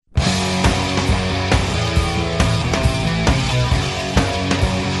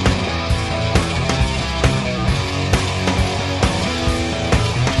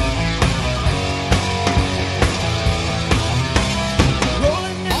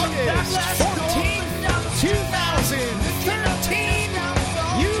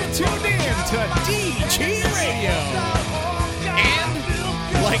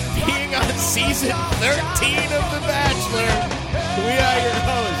Season 13 of The Bachelor. We are your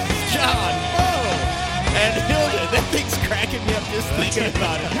hosts, John, Mo, and Hilden. That thing's cracking me up just thinking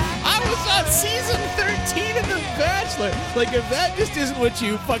about it. I was on Season 13 of The Bachelor. Like, if that just isn't what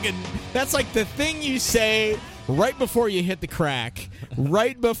you fucking... That's like the thing you say right before you hit the crack.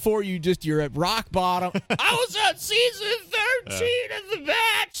 Right before you're at rock bottom. I was on Season 13 of The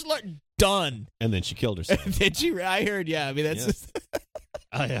Bachelor. Done. And then she killed herself. Did she? I heard, yeah. I mean, that's... Just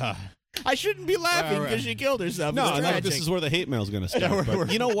I shouldn't be laughing because she killed herself. No, this is where the hate mail is going to start.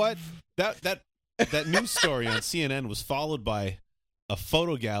 But you know what? That news story on CNN was followed by a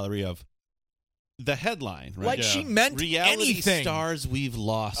photo gallery of the headline. Right? Like she meant reality anything. Stars we've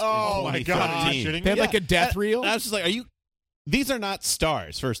lost. Oh, in my God. They had like a death reel? I was just like, these are not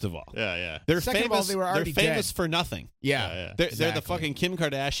stars, first of all. Yeah. They're Second famous. of all, they were already they're famous dead. for nothing. Yeah. They're exactly. the fucking Kim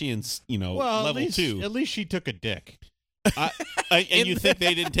Kardashians, Well, level 2. At least she took a dick. And you think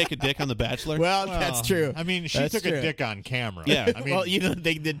they didn't take a dick on The Bachelor? Well, that's true. I mean, she That's took true. a dick on camera. Yeah. I mean, Well,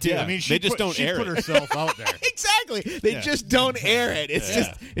 they did too. Yeah. I mean, They just don't air put it. herself out there. Exactly. They just don't air it. It's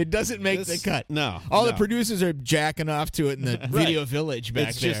just, it doesn't make the cut. No. All the no. producers are jacking off to it in the Video Village back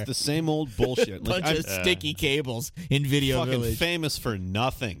It's there. just the same old bullshit. Bunch of sticky cables in Video fucking Village. famous for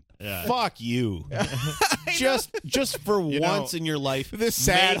nothing. Yeah. Fuck you. just for once in your life, This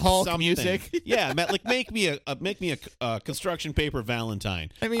sad make Hulk something. music. Yeah, Matt, like make me a construction paper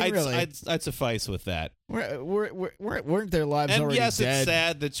Valentine. I mean, really. I'd suffice with that. Weren't their lives And already yes, dead? it's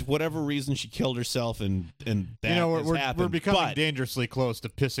sad that for whatever reason she killed herself, and that has we're happened. becoming but dangerously close to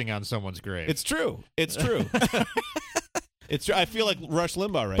pissing on someone's grave. it's true. It's true. It's true. I feel like Rush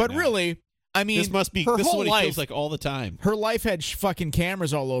Limbaugh right now. But really, I mean, this must be her this is whole what he life. feels like all the time. Her life had fucking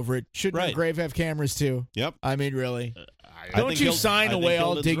cameras all over it. Shouldn't her Right. grave have cameras too? Yep. I mean, really. I Don't think you Hilden- sign I think away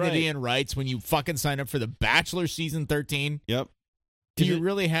all Hilden's dignity right. and rights when you fucking sign up for The Bachelor Season 13? Yep. Do you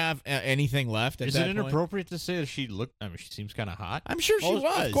really have anything left at Is that it point? inappropriate to say that she looked? I mean, she seems kind of hot. I'm sure she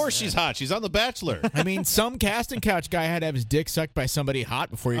was. Of course she's hot. She's on The Bachelor. I mean, some casting couch guy had to have his dick sucked by somebody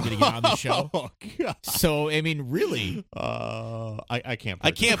hot before you're going to get on the show. Oh God. So, I mean, really? I can't. I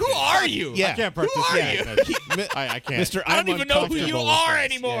can't. Who are you? Yeah. I can't Who are participate. I can't. Mr. I don't even know who you uncomfortable are with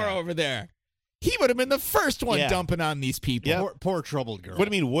this. anymore Yeah. over there. He would have been the first one Yeah. dumping on these people. Yeah. Poor troubled girl. What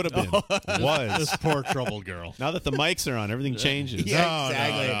do you mean would have been? Was. This poor troubled girl. Now that the mics are on, everything changes. Yeah. No,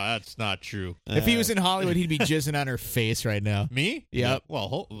 exactly. No, that's not true. If he was in Hollywood, he'd be jizzing on her face right now. Me? Yep.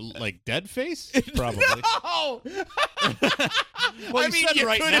 Well, like dead face? Probably. No! Well, I you mean, said you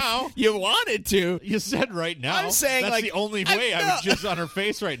right could've- now. You wanted to. You said right now. I'm saying, that's like, the only I way I know. would jizz on her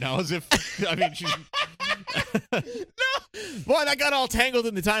face right now. Is if I mean she. Boy, I got all tangled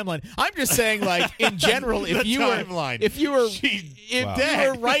in the timeline. I'm just saying, like, in general, if The you timeline. were She's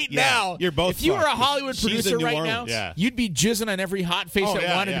dead right Yeah, now, you're both if you were a fucked. Hollywood She's in producer New right Orleans. now, Yeah. you'd be jizzing on every hot face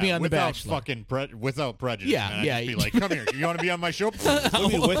that wanted to be on The without Bachelor. fucking without prejudice. Yeah, man. I'd yeah. just be like, come here. You want to be on my show? What do you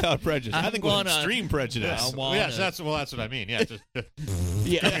mean without prejudice? I think with wanna- extreme prejudice. I wanna- Yes, that's what I mean. Yeah, just,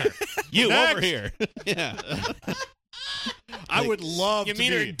 Yeah. You Next. over here. Yeah. I would love. You to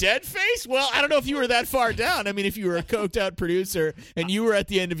mean be, her dead face? Well, I don't know if you were that far down. I mean, if you were a coked out producer and you were at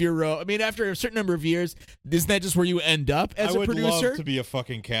the end of your row, I mean, after a certain number of years, isn't that just where you end up as I a would producer? love to be a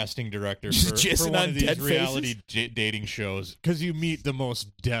fucking casting director Just for jizzing one on of these dead reality dating shows because you meet the most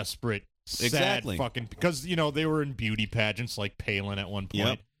desperate, sad Exactly. fucking. Because they were in beauty pageants like Palin at one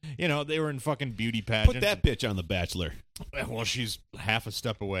point. Yep. They were in fucking beauty pageants. Put that bitch on The Bachelor. Well, she's half a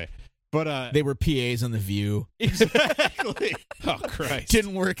step away. But They were PAs on The View. exactly. Oh, Christ.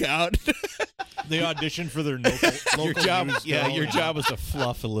 Didn't work out. They auditioned for their local Your job, news yeah, show. your job was to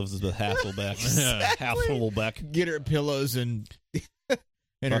fluff Elizabeth Hasselbeck. Hasselbeck. Get her pillows and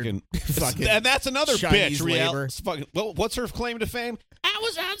Fucking, fucking and that's another Chinese bitch. labor. Fucking, well, what's her claim to fame? I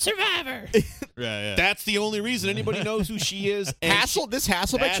was on Survivor. Yeah. That's the only reason anybody knows who she is. And This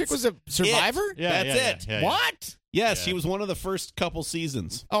Hasselbeck chick was a survivor? Yeah, That's it. Yeah. What? yes, Yeah. she was one of the first couple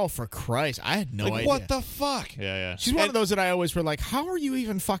seasons. Oh, for Christ. I had no Like, idea. what the fuck? Yeah. She's one of those that I always were like, how are you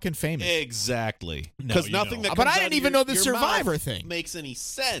even fucking famous? Exactly. No, Because you nothing know. that But comes I out didn't of even your- know the your Survivor mouth thing. makes any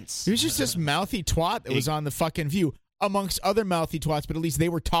sense. He was just this mouthy twat that was on the fucking View, amongst other mouthy twats, but at least they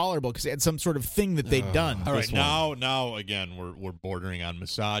were tolerable because they had some sort of thing that they'd done. All right, This one. now again, we're bordering on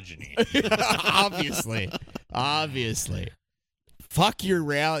misogyny. Obviously. Fuck your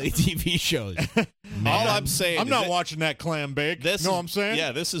reality TV shows. All I'm saying I'm is not that watching that clam bake. this know is, what I'm saying?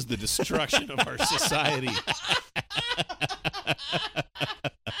 Yeah, this is the destruction of our society.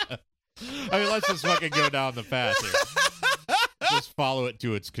 I mean, let's just fucking go down the path here. Let's follow it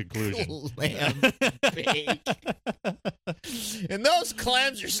to its conclusion. Clam bake. And those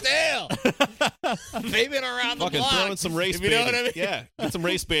clams are stale. They've been around the Fucking block. throw in some race if you baiting. know what I mean. Yeah, get some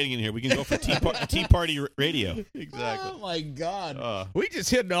race baiting in here. We can go for tea party radio. Exactly. Oh my God, we just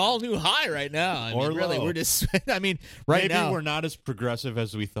hit an all new high right now. I mean, really, low. we're just. I mean, right Maybe now we're not as progressive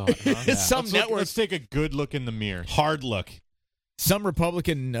as we thought. Huh? Some networks. Let's take a good look in the mirror. Hard look. Some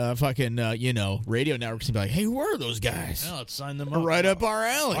Republican radio networks can be like, hey, who are those guys? Yeah, let's sign them up. Right up our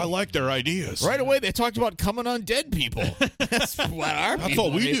alley. I like their ideas. Right away, they talked about coming on dead people. That's what our That's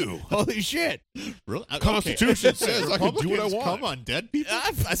people what we did. do. Holy shit. Really? Constitution says I can do what I Republicans want. Come on, dead people.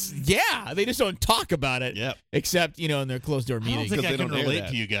 Yeah, they just don't talk about it. Yep. Except, in their closed-door I don't meetings. think Because I they can don't air relate that.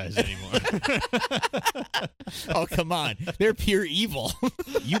 to you guys anymore. Oh, come on. They're pure evil.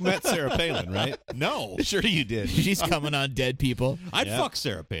 You met Sarah Palin, right? No. Sure you did. She's coming on dead people. I'd Yeah. fuck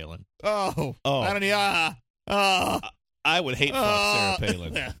Sarah Palin. Oh. Oh. I don't know. I would hate fuck Sarah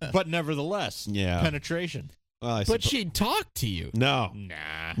Palin. But nevertheless, Yeah. penetration. Well, I But suppo- she'd talk to you. No,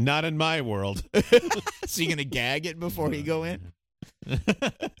 Nah. not in my world. So you going to gag it before you go in?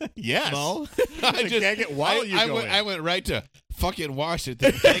 Yes. No? I gag it while you go in. I went right to fuck it and wash it.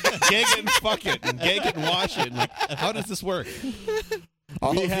 Then gag it and fuck it. And gag it and wash it. And like, how does this work?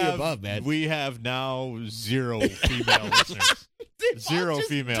 All we of the have, above, man. We have now 0 female listeners. Zero just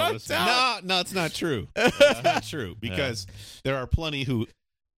female ducked listeners. out. No, it's not true. It's not true because there are plenty who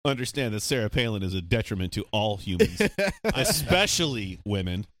understand that Sarah Palin is a detriment to all humans, especially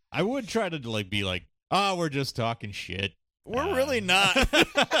women. I would try to be like, we're just talking shit. We're really not.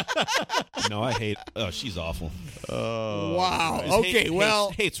 No, I hate. Oh, she's awful. Oh, Wow. Hate- Okay, hate's-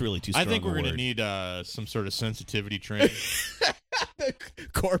 well, hate's really too I strong. think we're going to need some sort of sensitivity training. the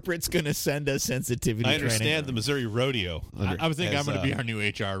corporate's going to send us sensitivity I training. understand the Missouri Rodeo. I would think I'm going to be our new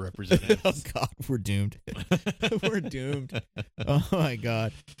HR representative. Oh, God, we're doomed. We're doomed. Oh, my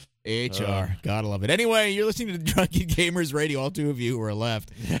God. HR. Gotta love it. Anyway, you're listening to the Drunken Gamers Radio, all two of you who are left.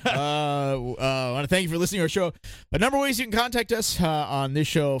 I want to thank you for listening to our show. A number of ways you can contact us on this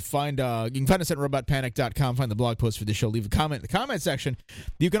show. You can find us at robotpanic.com. Find the blog post for this show. Leave a comment in the comment section.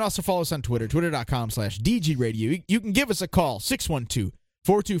 You can also follow us on Twitter, twitter.com/DGRadio. You can give us a call,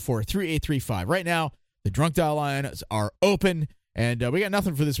 612-424-3835. Right now, the drunk dial lines are open, and we got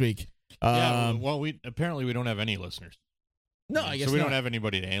nothing for this week. Yeah, well, we don't have any listeners. No, I guess so we not. don't have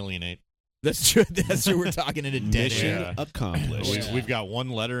anybody to alienate. That's true. That's true. We're talking in a dead Mission air. accomplished. Yeah. We've got 1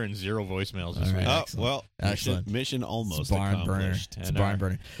 letter and 0 voicemails this All week. right. Oh, Excellent. well, Excellent. mission almost It's a barn burner. accomplished. It's a barn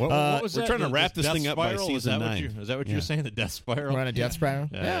burner. What was we're that? trying to wrap this death thing up by spiral? season 9. Is that what Yeah. you're saying? The death spiral? We're on a death spiral?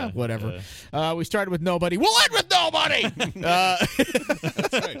 Yeah. Yeah, whatever. We started with nobody. We'll end with nobody!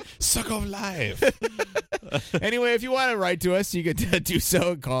 That's right. Suck off live. Anyway, if you want to write to us, you can do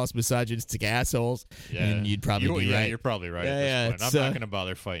so. Call us misogynistic assholes. Yeah. And you'd probably be right. You're probably right Yeah, at this it's, point. I'm not going to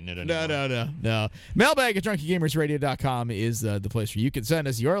bother fighting it anymore. No. Mailbag at drunkengamersradio.com is the place where you can send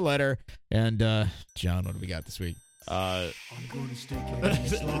us your letter. And, John, what do we got this week?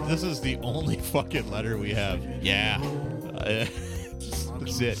 This is the only fucking letter we have. Yeah.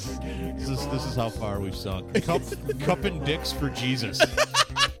 That's it. This is how far we've sunk. Cup and dicks for Jesus.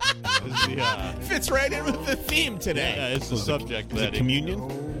 Fits right in with the theme today. Yeah, it's the subject. Is it communion?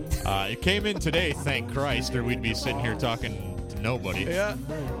 It came in today, thank Christ, or we'd be sitting here talking to nobody. Yeah.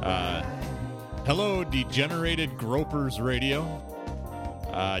 Hello, Degenerated Gropers Radio.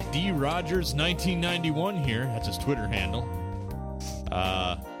 D. Rogers 1991 here. That's his Twitter handle.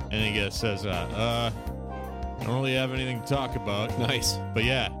 And he says, I don't really have anything to talk about. Nice. But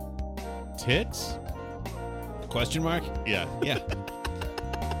yeah, tits? Question mark? Yeah. Yeah.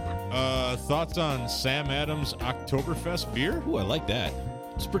 Thoughts on Sam Adams Oktoberfest beer? Ooh, I like that.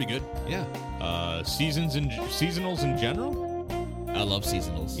 It's pretty good. Yeah. Seasonals in general? I love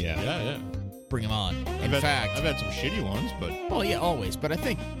seasonals. Yeah. Bring them on. I've had some shitty ones, but Well, yeah, always. But I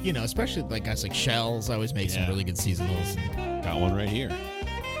think, especially like guys like Shells, I always make some Yeah. really good seasonals. Got one right here.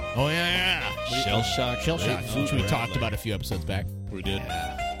 Oh, yeah. Shell Shock. Shell Shock, Grapefruit which we talked Rattler. about a few episodes back. we did.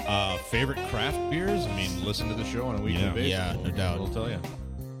 Favorite craft beers? I mean, listen to the show on a weekly Yeah. basis. Yeah, no doubt. We'll tell you.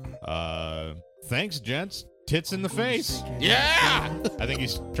 Thanks, gents. Tits in the face. Yeah! I think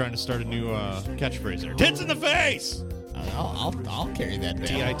he's trying to start a new catchphrase there. Tits in the face! I'll carry that down.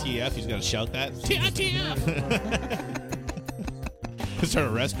 TITF. He's got to shout that. TITF! Start a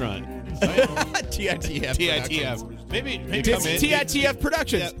restaurant. TITF. TITF. Maybe come in. TITF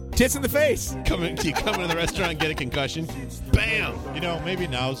Productions. Tits in the face. Come in the restaurant and get a concussion. Bam. Maybe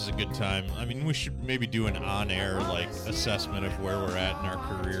now's a good time. I mean, we should maybe do an on-air assessment of where we're at in our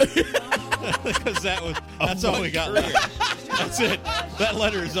career. Because that's all we got left. That's it. That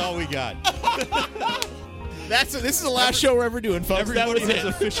letter is all we got. This is the last show we're ever doing, folks. Everybody That was has it.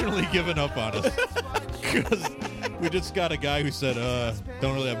 officially given up on us. Because we just got a guy who said,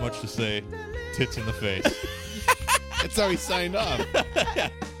 don't really have much to say. Tits in the face. That's how he signed off.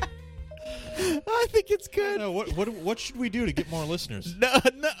 I think it's good. No, what should we do to get more listeners? No.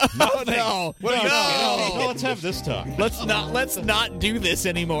 No, let's have this talk. Let's not do this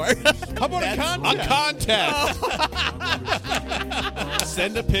anymore. How about a contest?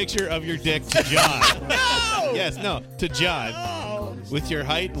 Send a picture of your dick to John. No! Yes, no, to John. No. With your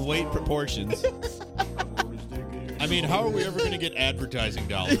height and weight proportions. I mean, how are we ever going to get advertising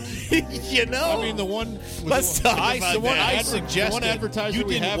dollars? You know? I mean, the one... Let's talk about that. I suggested advertisement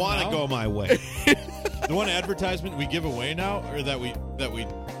you didn't want to go my way. The one advertisement we give away now, or that we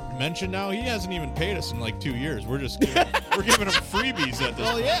mention now, he hasn't even paid us in like 2 years. We're just giving him freebies at this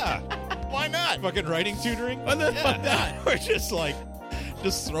point. yeah. Why not? Fucking writing tutoring? What the fuck not? We're just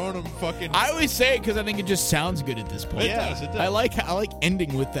throwing him fucking... I always say it because I think it just sounds good at this point. It does. I like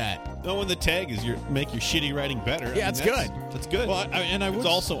ending with that. No, when the tag is make your shitty writing better. Yeah, it's good. That's good. Well, it's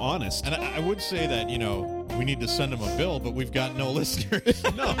also honest. And I would say that, we need to send him a bill, but we've got no listeners.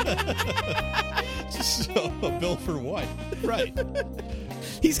 No. So, a bill for what? Right.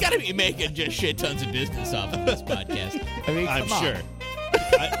 He's got to be making just shit tons of business off of this podcast. I mean, I'm come on. sure.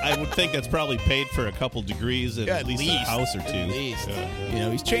 I would think that's probably paid for a couple degrees and at least a house or two. At least. Yeah.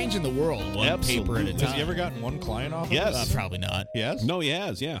 He's changing the world one paper at a time. Has he ever gotten one client off of Yes. it? Probably not. Yes? No, he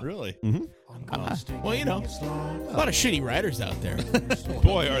has, yeah. Really? Mm-hmm. Well, a lot of shitty writers out there.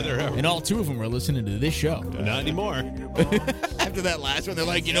 Boy, are there ever. And all two of them are listening to this show. Not anymore. After that last one, they're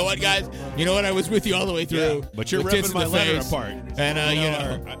like, you know what, guys? You know what? I was with you all the way through. Yeah, but you're With tits ripping in my the feather face. apart.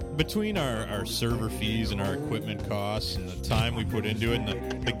 And, between our server fees and our equipment costs and the time we put into it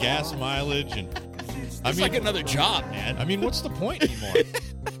and the gas mileage and... it's like another job, man. I mean, what's the point anymore?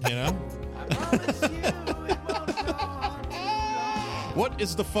 What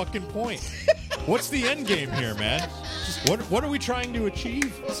is the fucking point? What's the end game here, man? What are we trying to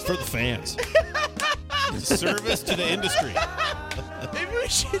achieve? It's for the fans. Service to the industry. Maybe we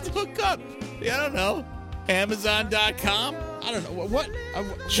should hook up. I don't know. Amazon.com? I don't know. What?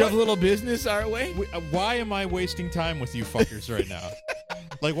 Shove a little business our way? Why am I wasting time with you fuckers right now?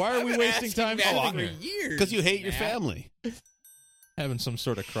 Like, why are we wasting time for here? years? Because you hate your family. Having some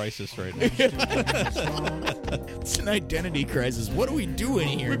sort of crisis right now. It's an identity crisis. What are we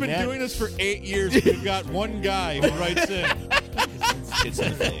doing here? We've been doing this for 8 years. We've got one guy who writes in. Tits in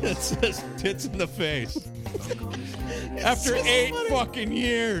the face. It says tits in the face. After 8 fucking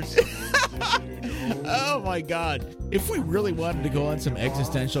years. Oh my God. If we really wanted to go on some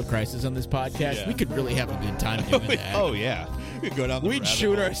existential crisis on this podcast, we could really have a good time doing that. Oh, yeah. We'd go down the We'd rabbit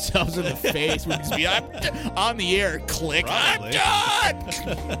shoot hole. ourselves in the face. We'd just be on the air. Click. Probably. I'm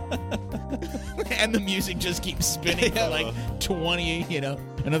done. And the music just keeps spinning for like 20,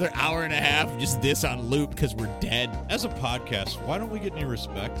 another hour and a half. Just this on loop because we're dead. As a podcast, why don't we get any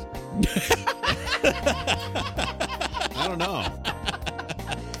respect? I don't know.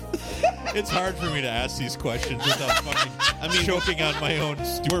 It's hard for me to ask these questions without fucking choking on my own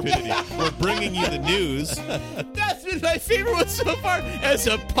stupidity. We're bringing you the news. That's been my favorite one so far as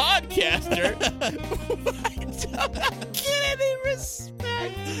a podcaster. I don't get any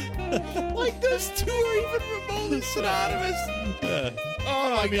respect. Like those two are even remotely synonymous.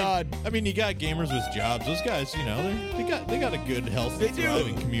 Oh my God! I mean, you got gamers with jobs. Those guys, they got a good, healthy,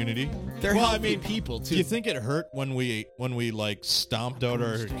 thriving community. They're healthy people too. Do you think it hurt when we like stomped out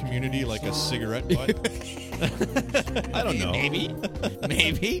our community like a cigarette butt? I don't know. Maybe.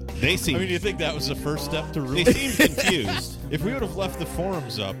 They seem. Do you think that was the first step to ruin? They seem confused. If we would have left the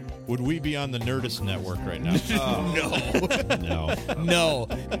forums up, would we be on the Nerdist network right now? No,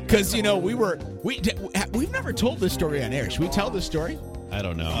 because we've never told this story on air. Should we tell this story? I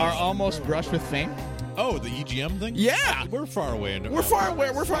don't know. Our almost brush with fame. Oh, the EGM thing? Yeah, we're far away. We're far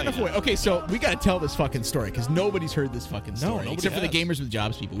enough away. Okay, so we got to tell this fucking story because nobody's heard this fucking story except for the Gamers with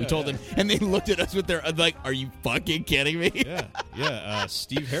Jobs people. We told them, and they looked at us with their like, "Are you fucking kidding me?" Yeah.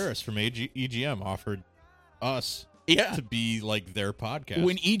 Steve Harris from EGM offered us to be like their podcast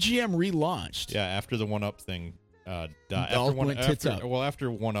when EGM relaunched. Yeah, after the 1UP thing died. Tits up. Well, after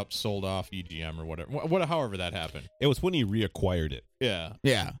 1UP sold off EGM or whatever. However that happened. It was when he reacquired it. Yeah.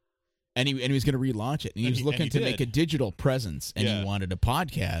 Yeah. And he was going to relaunch it. And he was looking to make a digital presence, and he wanted a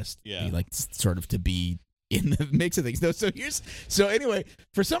podcast. Yeah. He sort of to be in the mix of things. So anyway,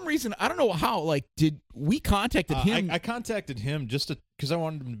 for some reason, I don't know how, did we contacted him? I contacted him just because I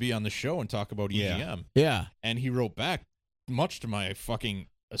wanted him to be on the show and talk about EGM. Yeah. And he wrote back, much to my fucking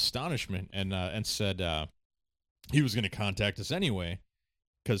astonishment, and said he was going to contact us anyway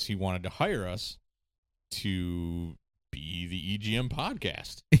because he wanted to hire us. to be the EGM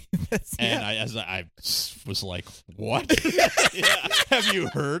podcast. And I was like, what? Have you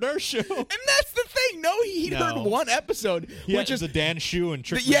heard our show? And that's the thing. No, he'd heard one episode, which is the Dan Shu and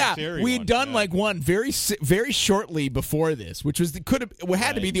Trick Terry. We had done like one very shortly before this, which was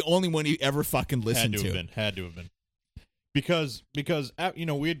had to be the only one he ever fucking listened to. Had to have been. Because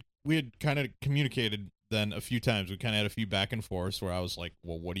we had kind of communicated then a few times. We kind of had a few back and forths where I was like,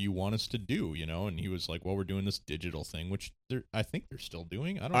 well, what do you want us to do? And he was like, well, we're doing this digital thing, which I think they're still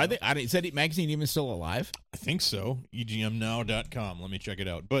doing. I don't know. Is that magazine even still alive? I think so. EGMnow.com. Let me check it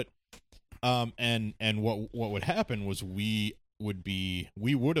out. But and what would happen was we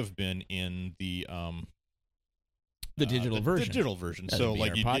would have been in the digital version. Digital version. So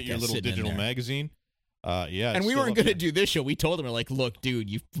like you get your little digital magazine. And we weren't going to do this show. We told him, we're like, look, dude,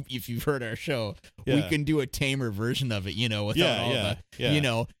 if you've heard our show, we can do a tamer version of it, without all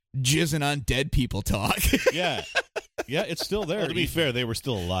the, jizzing on dead people talk. Yeah, it's still there. Well, to be fair, they were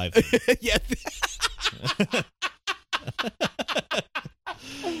still alive. Yeah.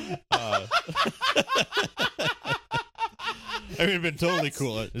 I mean, it'd been totally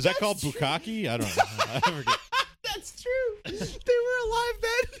cool. Is that called bukkake? I don't know. I forget. That's true. They were alive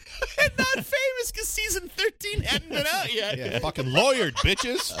then and not famous because season 13 hadn't been out yet. Yeah, fucking lawyered,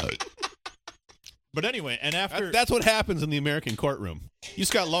 bitches. But anyway, and after... That's what happens in the American courtroom. You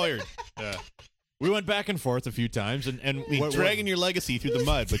just got lawyered. Yeah. We went back and forth a few times, and dragging your legacy through the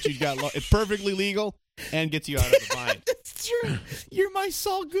mud, but you got it's perfectly legal and gets you out of the bind. That's true. You're my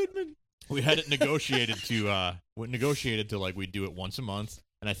Saul Goodman. We had it negotiated to like we'd do it once a month.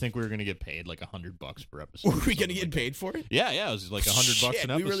 And I think we were going to get paid like $100 per episode. Were we going to get paid for it? Yeah, it was like $100 an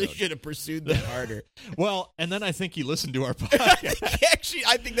episode. We really should have pursued that harder. Well, and then I think he listened to our podcast. Actually,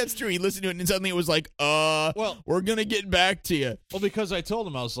 I think that's true. He listened to it, and suddenly it was like, we're going to get back to you. Well, because I told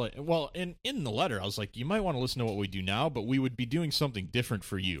him, I was like, in the letter, I was like, you might want to listen to what we do now, but we would be doing something different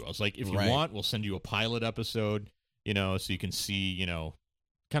for you. I was like, if you want, we'll send you a pilot episode, so you can see, kind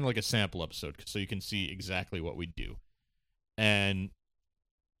of like a sample episode, so you can see exactly what we do. And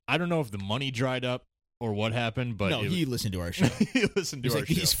I don't know if the money dried up or what happened, but he listened to our show. He listened to our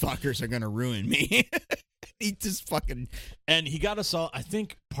show. These fuckers are gonna ruin me. He just fucking and he got us all. I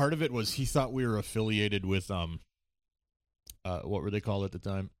think part of it was he thought we were affiliated with what were they called at the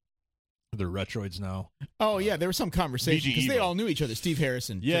time? They're Retroids now. Oh yeah, there was some conversation because they all knew each other. Steve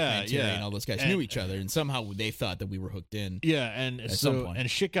Harrison, and all those guys knew each other, and somehow they thought that we were hooked in. Yeah, and and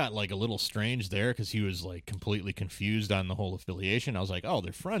shit got like a little strange there because he was like completely confused on the whole affiliation. I was like, oh,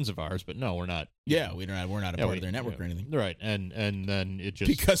 they're friends of ours, but no, we're not. Yeah, we're not a part of their network or anything. Right, and then it just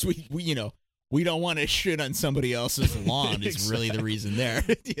because we don't want to shit on somebody else's lawn. Exactly. Is really the reason there.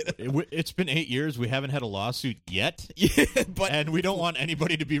 It's been 8 years. We haven't had a lawsuit yet. But and we don't want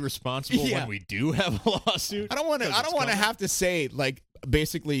anybody to be responsible when we do have a lawsuit. I don't want to have to say like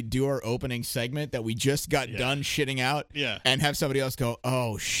basically do our opening segment that we just got done shitting out. Yeah. And have somebody else go,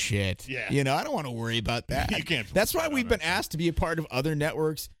 oh shit. Yeah. I don't want to worry about that. You can't. That's why we've been asked to be a part of other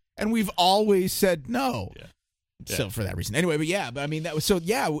networks, and we've always said no. Yeah. So for that reason, anyway, but I mean that was so.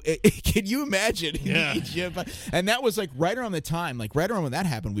 Yeah, can you imagine? Yeah, and that was like right around the time, like right around when that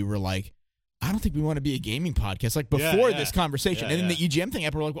happened, we were like, I don't think we want to be a gaming podcast. Like before this conversation, and then the EGM thing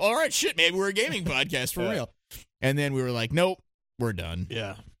happened. We're like, well, all right, shit, maybe we're a gaming podcast for real. And then we were like, nope, we're done.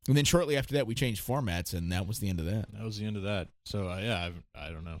 Yeah. And then shortly after that, we changed formats, and that was the end of that. That was the end of that. So I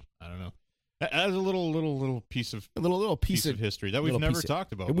don't know. As a little piece of history that we've never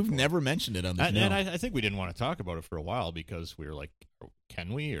talked about. We've never mentioned it on the show. And I think we didn't want to talk about it for a while because we were like,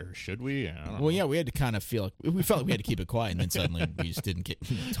 can we or should we? I don't know. Yeah, we had to kind of feel like we felt like we had to keep it quiet, and then suddenly we just didn't get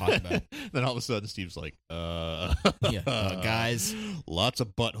talk about it. Then all of a sudden, Steve's like, guys, lots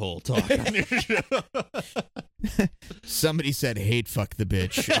of butthole talk on your show. Somebody said hate fuck the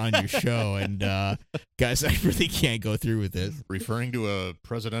bitch on your show, and guys, I really can't go through with this. Referring to a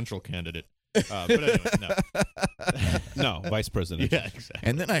presidential candidate. But anyway, no, vice president. Yeah, exactly.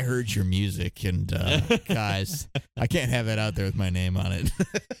 And then I heard your music, and guys, I can't have that out there with my name on it.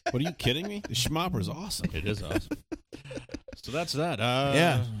 What, are you kidding me? The Schmopper's awesome. It is awesome. So that's that.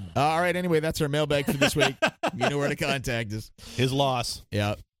 Yeah. All right. Anyway, that's our mailbag for this week. You know where to contact us. His loss.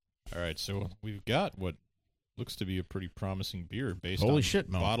 Yeah. All right. So we've got what looks to be a pretty promising beer based Holy on shit,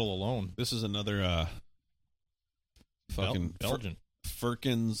 Mo. bottle alone. This is another fucking Belgian.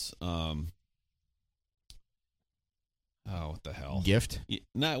 Firkins. What the hell? Gift?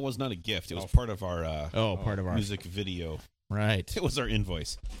 No, it was not a gift. It was part of our part of our music video. Right. It was our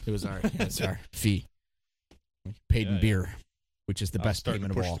invoice. It was our fee. Paid in beer, which is the best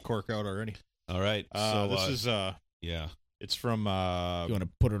payment of all. Push the cork out already. All right. So this is yeah. It's from. You want to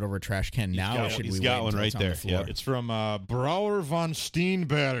put it over a trash can now, or should he's we got wait one until right it's on the there. floor? Yep. It's from Brouwer van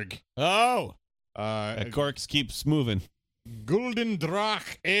Steenberg. Oh, That corks keeps moving. Gulden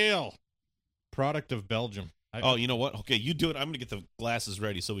Draak Ale, product of Belgium. Oh, you know what? Okay, you do it. I'm going to get the glasses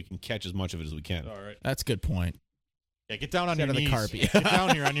ready so we can catch as much of it as we can. All right. that's a good point. Yeah, get down on Instead your of the knees. carpet. Get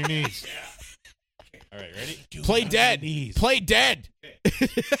down here on your knees. All right, ready? Play dead. Play dead. Don't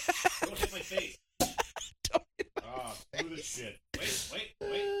hit my face. Screw this shit.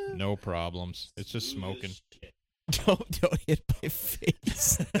 Wait. No problems. It's just smoking. Don't hit my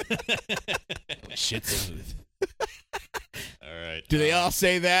face. Shit smooth. All right. Do they all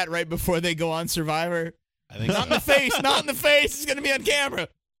say that right before they go on Survivor? I think Not in the face. Not in the face. It's going to be on camera.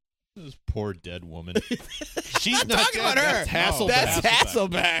 This poor dead woman. She's not talking dead. about her. That's Hasselbeck. That's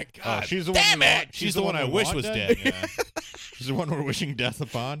Hasselbeck. Oh, she's the damn one. it. She's the one I wish was dead. Yeah. She's the one we're wishing death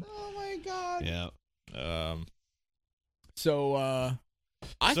upon. Oh, my God. Yeah. So,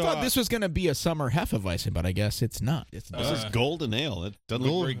 I thought this was going to be a summer Hefeweizen, but I guess it's not. It's This not. is golden ale. It doesn't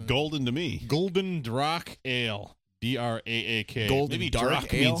look very golden to me. Golden Draak Ale. DRAAK. Golden Maybe dark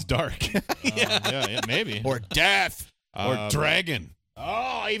dark ale? means dark. Yeah, maybe. Or death. Or dragon.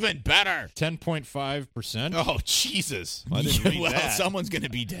 Oh, even better. 10.5%. Oh, Jesus. I didn't read Well, that. someone's going to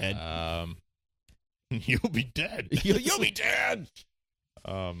be dead. You'll be dead. You'll be dead.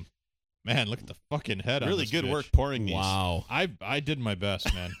 Man, look at the fucking head on Really this good bitch. work pouring these. Wow. I did my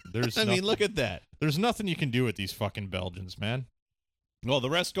best, man. There's I mean, look at that. there's nothing you can do with these fucking Belgians, man. Well, the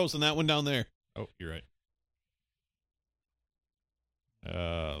rest goes in that one down there. Oh, you're right.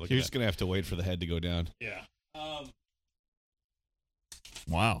 Look You're at just going to have to wait for the head to go down. that. Yeah.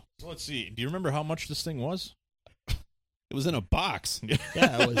 Wow. So let's see. Do you remember how much this thing was? It was in a box. Yeah,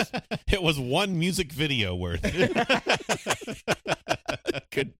 it was. It was one music video worth.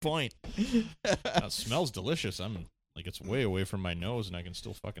 Good point. It smells delicious. I'm like, it's way away from my nose, and I can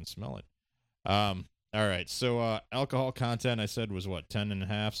still fucking smell it. All right. So alcohol content, I said, was what,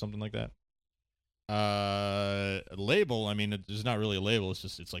 10.5, something like that. Label. I mean, there's not really a label.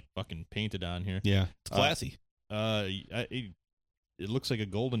 It's like fucking painted on here. Yeah. It's classy. It looks like a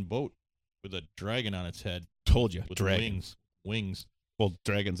golden boat with a dragon on its head. Told you. With Dragons. Wings. Well,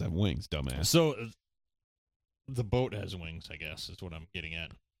 dragons have wings, dumbass. So the boat has wings, I guess, is what I'm getting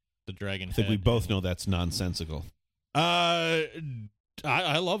at. The dragon I think we both know that's nonsensical. I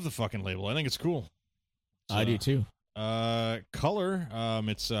love the fucking label. I think it's cool. I do too. Color,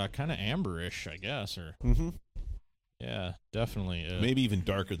 it's kind of amberish, I guess, or yeah, definitely. Maybe even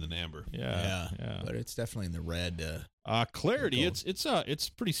darker than amber. Yeah. But it's definitely in the red. Clarity, gold. it's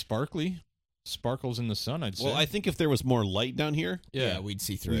pretty sparkly. Sparkles in the sun, I'd say. Well, I think if there was more light down here, Yeah, we'd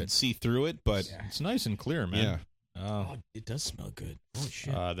see through we'd it. see through it, but it's nice and clear, man. yeah. Oh, it does smell good. Holy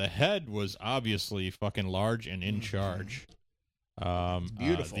shit. The head was obviously fucking large and in charge.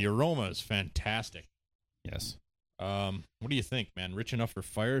 Beautiful. The aroma is fantastic. Yes. What do you think, man? Rich enough for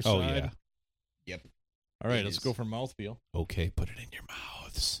fireside? Oh, yeah. Yep. All right, It let's is. go for mouthfeel. Okay, put it in your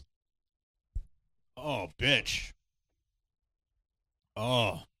mouths. Oh, bitch.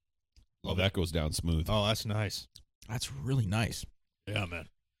 Oh, Oh, that goes down smooth. oh, that's nice. That's really nice. Yeah, man.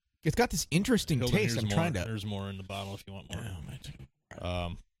 It's got this interesting Hilden, taste. here's I'm more. trying to. There's more in the bottle if you want more. Oh,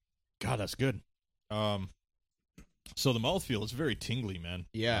 my- God, that's good. So the mouthfeel is very tingly, man.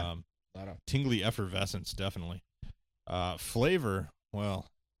 Yeah. Tingly effervescence, definitely. Flavor, well,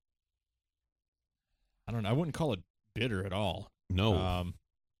 I don't know. I wouldn't call it bitter at all. No.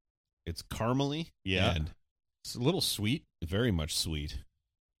 It's caramely. Yeah. And It's a little sweet. very much sweet.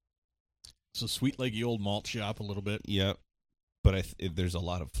 So sweet like the old malt shop a little bit. Yep. But there's a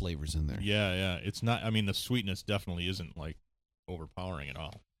lot of flavors in there. Yeah. It's not, I mean, the sweetness definitely isn't like overpowering at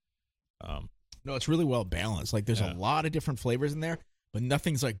all. No, it's really well balanced. Like, there's a lot of different flavors in there, but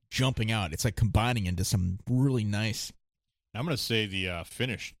nothing's like jumping out. It's like combining into some really nice. I'm going to say the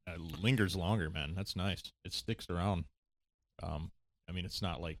finish lingers longer, man. That's nice. It sticks around. I mean, it's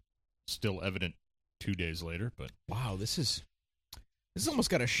not like still evident 2 days later, but Wow, this is almost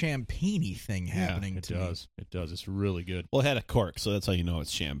got a champagne-y thing happening it to does. It does. It's really good. Well, it had a cork, so that's how you know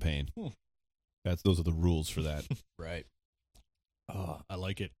it's champagne. Those are the rules for that. me. Right. Oh, I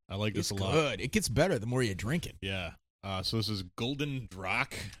like it. I like It's this a lot. good. It gets better the more you drink it. Yeah. So this is Golden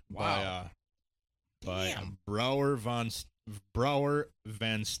Draak Wow. by Damn. Brouwer van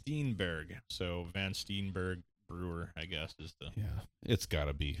Steenberg. So Van Steenberg Brewer, I guess, is the It's got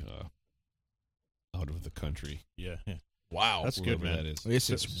to be out of the country. yeah. Wow. That's good, Wherever man. that is. This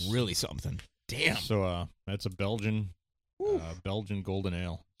is really something. Damn. So that's a Belgian golden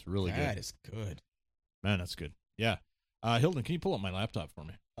ale. It's really That good. is good. Man, that's good. Yeah. Hilden, can you pull up my laptop for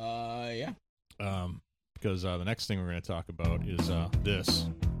me? Yeah. because the next thing we're going to talk about is this.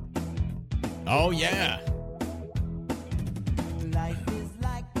 Oh, yeah.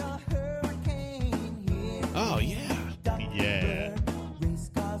 Oh, yeah. Yeah.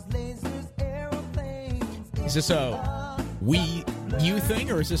 Is this a Wii U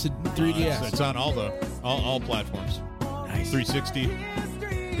thing, or is this a 3DS? It's on all platforms. Nice. 360,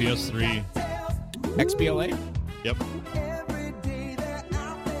 PS3. XBLA? Yep.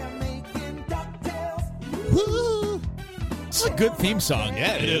 Woo! This is a good theme song.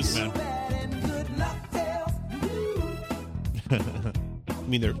 Yeah, it is, man. I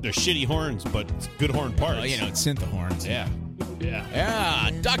mean, they're shitty horns, but it's good horn parts. Well, it's synth horns. Yeah. Yeah. Yeah,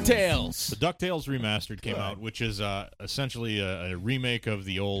 DuckTales. The DuckTales Remastered came out, which is essentially a remake of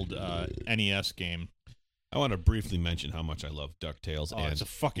the old NES game. I want to briefly mention how much I love DuckTales. Oh, and it's a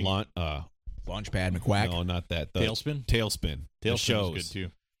fucking... Launchpad McQuack. No, not that. Tailspin? Tailspin. The shows. Is good,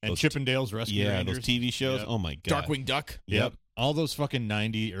 too. And Those Chippendales Rescue Rangers. Those TV shows. Yep. Oh, my God. Darkwing Duck. Yep. All those fucking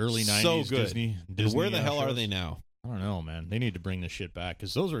early 90s So good. Disney And where the hell shows. are they now? I don't know, man. They need to bring this shit back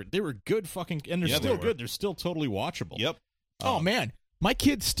because they were good fucking, and they're Yeah, still they were. good. They're still totally watchable. Yep. Oh, man. My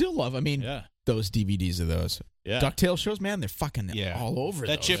kids still love, Yeah. those DVDs of those. Yeah. DuckTales shows, man, they're fucking all over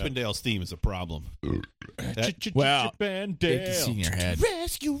That those. Chippendales theme is a problem. Well, Chippendale. you can see in your head.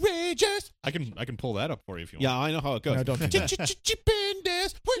 Rescue Rangers. I can pull that up for you if you want. Yeah, I know how it goes. No, don't do that.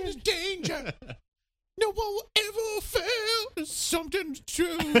 Chippendales, when there's danger, no one will ever fail. There's something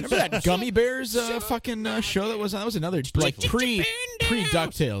true. Remember that Gummy Bears fucking show that was on? That was another like pre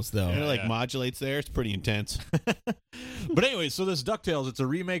DuckTales though. And it like modulates there. It's pretty intense. But anyway, so this DuckTales, it's a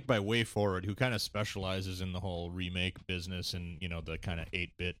remake by Way Forward, who kind of specializes in the whole remake business and, the kind of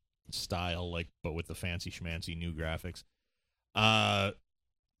 8-bit style, but with the fancy schmancy new graphics. And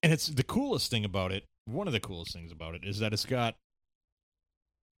it's the coolest thing about it, one of the coolest things about it, is that it's got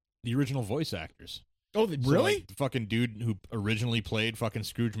the original voice actors. Oh, So, really? the fucking dude who originally played fucking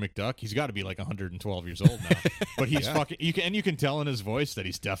Scrooge McDuck, he's got to be like 112 years old now. But he's fucking, you can tell in his voice that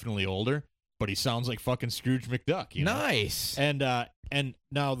he's definitely older, but he sounds like fucking Scrooge McDuck, you know? Nice. And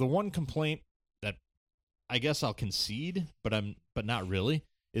now the one complaint that I guess I'll concede, but not really,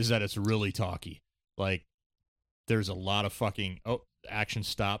 is that it's really talky. Like, there's a lot of fucking action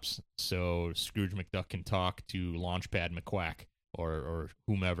stops, so Scrooge McDuck can talk to Launchpad McQuack or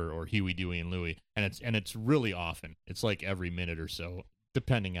whomever, or Huey, Dewey, and Louie, and it's really often. It's like every minute or so,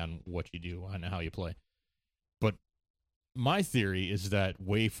 depending on what you do and how you play. But my theory is that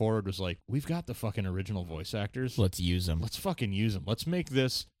Way Forward was like, we've got the fucking original voice actors. Let's use them. Let's fucking use them. Let's make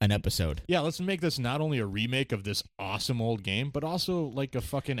this An episode. Yeah, let's make this not only a remake of this awesome old game, but also like a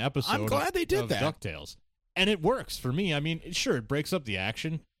fucking episode I'm glad they did of that. DuckTales. And it works for me. I mean, sure, it breaks up the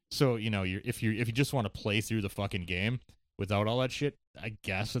action. So, if you just want to play through the fucking game without all that shit, I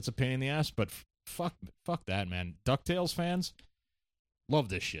guess it's a pain in the ass, but fuck that, man. DuckTales fans love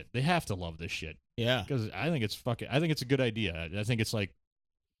this shit. They have to love this shit. Yeah. Because I think it's a good idea. I think it's like,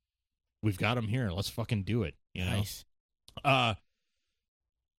 we've got them here. Let's fucking do it. Nice.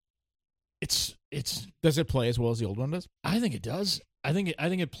 It's Does it play as well as the old one does? I think it does. I think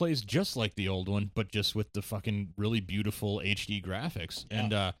it plays just like the old one, but just with the fucking really beautiful HD graphics. Yeah.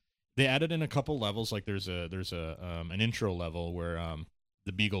 And they added in a couple levels. Like there's an intro level where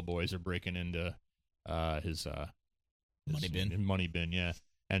the Beagle Boys are breaking into his money bin, yeah.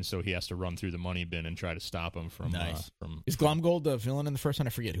 And so he has to run through the money bin and try to stop him from. Nice. From Is Glomgold the villain in the first one? I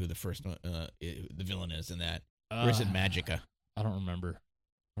forget who the first one, the villain is in that. Or is it Magica? I don't remember.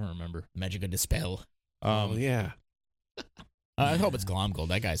 Magica Dispel. Oh, yeah. I hope it's Glomgold.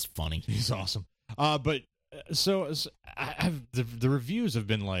 That guy's funny. He's awesome. But the reviews have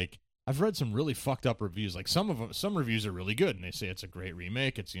been like, I've read some really fucked up reviews. Like some reviews are really good and they say it's a great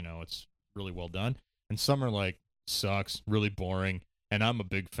remake. It's it's really well done. And some are like, sucks, really boring. And I'm a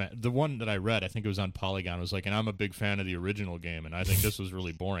big fan. The one that I read, I think it was on Polygon, was like, and I'm a big fan of the original game, and I think this was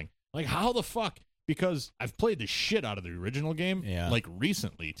really boring. Like, how the fuck? Because I've played the shit out of the original game, like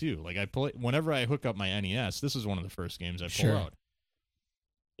recently too. Like whenever I hook up my NES, this is one of the first games I pull out.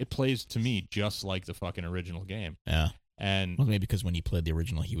 It plays to me just like the fucking original game. Yeah. And well, maybe because when he played the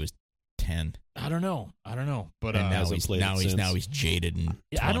original, he was 10. I don't know. But and now he's jaded and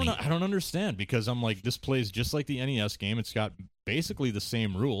 20. I don't know. I don't understand because I'm like, this plays just like the NES game. It's got basically the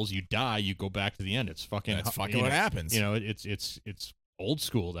same rules. You die, you go back to the end. It's fucking. That's fucking what happens. It's old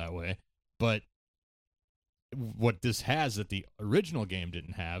school that way. But what this has that the original game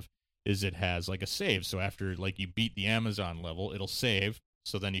didn't have is it has like a save. So after like you beat the Amazon level, it'll save.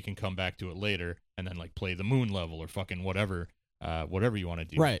 So then you can come back to it later and then like play the moon level or fucking whatever you want to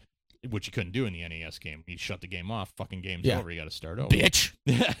do. Right. Which you couldn't do in the NES game. You shut the game off, fucking game's over, you got to start over. Bitch.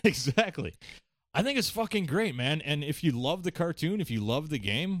 Yeah, exactly. I think it's fucking great, man. And if you love the cartoon, if you love the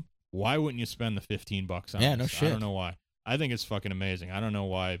game, why wouldn't you spend the $15 on Yeah, this? no shit. I don't know why. I think it's fucking amazing. I don't know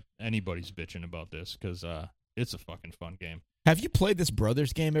why anybody's bitching about this because it's a fucking fun game. Have you played this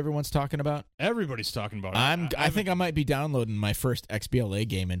Brothers game everyone's talking about? Everybody's talking about it. I think I might be downloading my first XBLA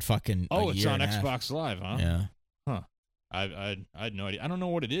game in fucking Oh, a it's year on and a half. Xbox Live, huh? Yeah. Huh. I had no idea. I don't know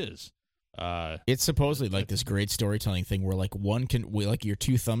what it is. It's supposedly like this great storytelling thing where like one can like your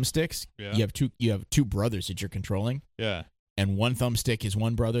two thumbsticks. Yeah. You have two brothers that you're controlling, Yeah. and one thumbstick is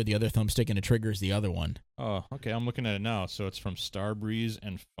one brother, the other thumbstick and a trigger is the other one. Oh, okay. I'm looking at it now. So it's from Starbreeze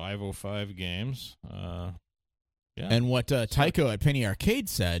and 505 Games. Yeah. And what Tycho at Penny Arcade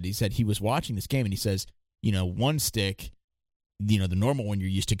said, he said he was watching this game and he says, one stick, the normal one you're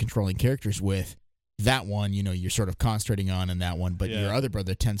used to controlling characters with, that one, you're sort of concentrating on in that one, but your other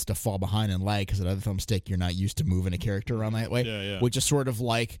brother tends to fall behind and lag because that other thumbstick, you're not used to moving a character around that way, Yeah. which is sort of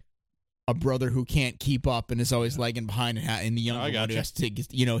like a brother who can't keep up and is always lagging behind, and the younger one who has to take,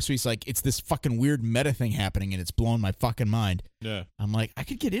 so he's like, it's this fucking weird meta thing happening, and it's blowing my fucking mind. Yeah. I'm like, I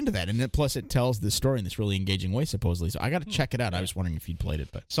could get into that, and then plus it tells the story in this really engaging way, supposedly. So I got to check it out. I was wondering if you'd played it,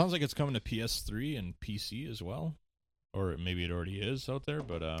 but Sounds like it's coming to PS3 and PC as well, or maybe it already is out there.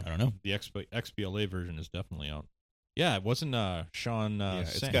 But I don't know. The XBLA version is definitely out. Yeah, it wasn't Sean.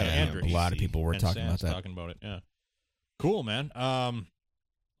 it's got Andrew. a lot of people were and talking Sam's about that. Talking about it. Yeah. Cool, man.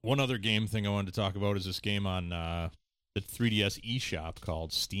 One other game thing I wanted to talk about is this game on the 3DS eShop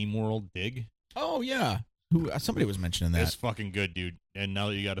called Steamworld Dig. Oh yeah, somebody was mentioning that. It's fucking good, dude. And now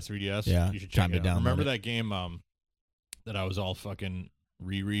that you got a 3DS, Yeah, you should check time it to out. download Remember it. that game that I was all fucking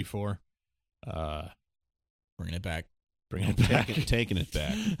re for? Bringing it back. Bringing it back. Taking it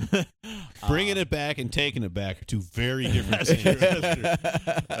back. Bringing it back and taking it back are two very different That's things.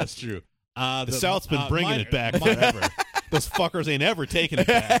 true. That's true. The South's been bringing it back forever. Those fuckers ain't ever taking it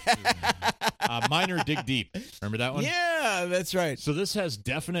back. Miner Dig Deep. Remember that one? Yeah, that's right. So this has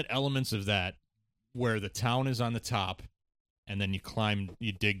definite elements of that where the town is on the top and then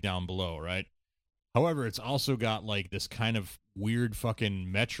you dig down below, right? However, it's also got like this kind of weird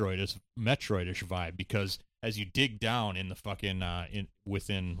fucking Metroidish vibe because as you dig down in the fucking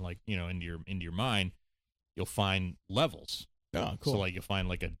within like, into your mine, you'll find levels. Oh, cool. So like you'll find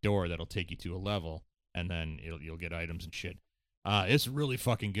like a door that'll take you to a level and then you'll get items and shit. It's really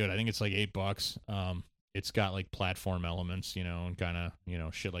fucking good. I think it's like $8. It's got like platform elements, and kind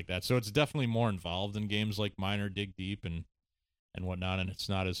of, shit like that. So it's definitely more involved in games like Miner Dig Deep and whatnot, and it's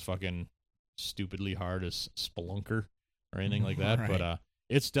not as fucking stupidly hard as Spelunker or anything like that. Right. But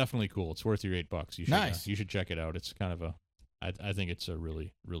it's definitely cool. It's worth your $8. You should, Nice. You should check it out. It's kind of I think it's a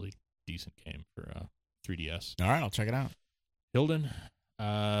really, really decent game for 3DS. All right, I'll check it out. Hilden,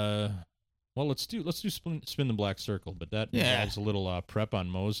 well, let's do spin the black circle, but that involves a little prep on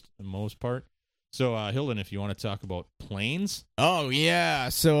Mo's part. So, Hilden, if you want to talk about planes. Oh yeah,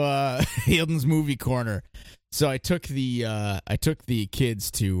 so Hilden's movie corner. So I took the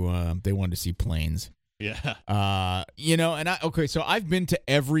kids to they wanted to see planes. Yeah. So I've been to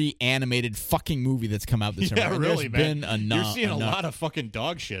every animated fucking movie that's come out this summer. Yeah, and really, there's man. Been You're seeing a lot of fucking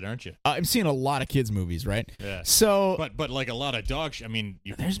dog shit, aren't you? I'm seeing a lot of kids movies, right? Yeah. So, but like a lot of dog shit. I mean,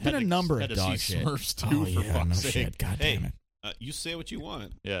 there's been a number of dog see shit. Smurfs too, for fuck's no sake. shit. God damn it. You say what you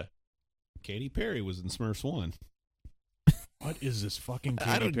want. Yeah. Katy Perry was in Smurfs 1. What is this fucking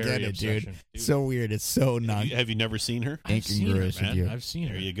Katy I don't Perry get it, obsession? dude. So weird. It's so not. Have you never seen her? I've seen her, Incongruous with man. you. I've seen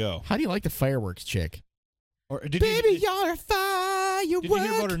her. There you go. How do you like the fireworks chick? Or Baby, you're a firework. Did you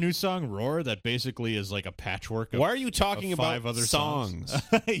hear about her new song, Roar, that basically is like a patchwork of Why are you talking of about 5 other songs?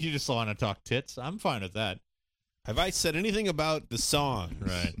 You just want to talk tits? I'm fine with that. Have I said anything about the song?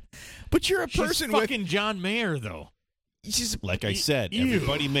 Right. But you're a She's person with. fucking John Mayer, though. She's, Like I said, Ew.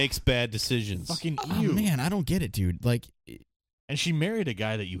 everybody makes bad decisions. Fucking oh, ew. man, I don't get it, dude. Like, And she married a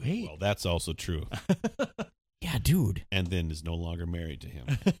guy that you hate. Well, that's also true. yeah, dude. And then is no longer married to him.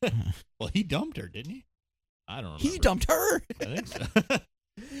 Well, he dumped her, didn't he? I don't remember. He dumped her. I think so.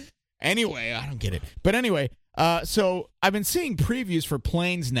 Anyway, I don't get it. But anyway, so I've been seeing previews for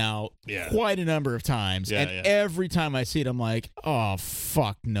planes now Yeah. quite a number of times. Yeah, and yeah. every time I see it, I'm like, oh,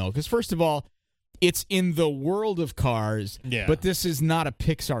 fuck no. Because first of all, it's in the world of cars, Yeah. but this is not a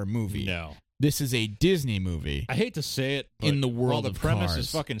Pixar movie. No. This is a Disney movie. I hate to say it, but In the world while the of premise cars.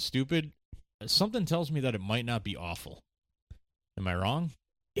 is fucking stupid, something tells me that it might not be awful. Am I wrong?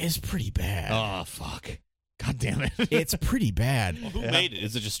 It's pretty bad. Oh, fuck. God damn it. It's pretty bad. Well, who Yeah. made it?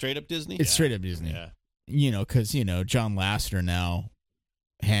 Is it just straight up Disney? It's straight up Disney. Yeah. Because, John Lasseter now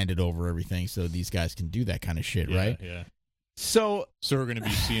handed over everything so these guys can do that kind of shit, right? Yeah. So So we're going to be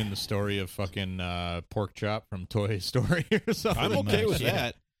seeing the story of fucking Pork Chop from Toy Story or something. I'm okay with Yeah.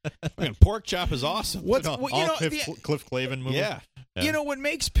 that. Man, Pork Chop is awesome. What's All Cliff Clavin movie. Yeah. You know what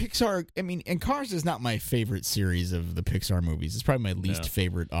makes Pixar? I mean, and Cars is not my favorite series of the Pixar movies. It's probably my least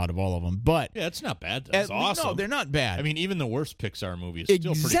favorite out of all of them. But yeah, it's not bad. That's awesome. No, they're not bad. I mean, even the worst Pixar movie is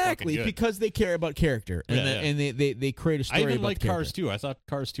still pretty fucking good. Because they care about character and they create a story. I even about like Cars 2. I thought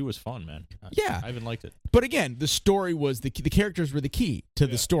Cars 2 was fun, man. Yeah, I even liked it. But again, the story was the characters were the key to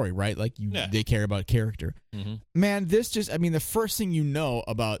the story, right? Like they care about character. Mm-hmm. Man, the first thing you know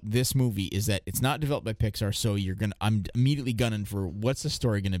about this movie is that it's not developed by Pixar, so I'm immediately gunning for what's the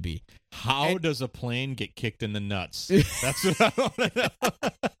story going to be. How does a plane get kicked in the nuts? That's what I want to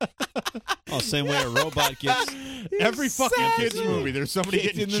know. Same way a robot gets... Every fucking kids movie, there's somebody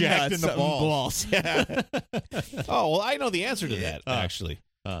getting jacked in the balls. Yeah. Oh, well, I know the answer to that, actually.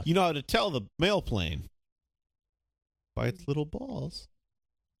 You know how to tell the mail plane by its little balls.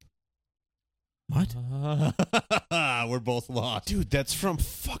 What? We're both lost. Dude, that's from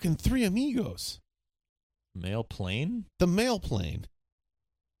fucking Three Amigos. Mail plane? The mail plane.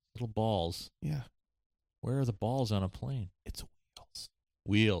 Little balls. Yeah. Where are the balls on a plane? It's wheels.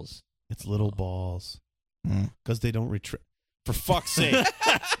 Wheels. It's little balls. Because they don't retract. For fuck's sake.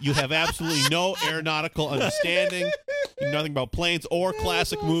 You have absolutely no aeronautical understanding. You know nothing about planes or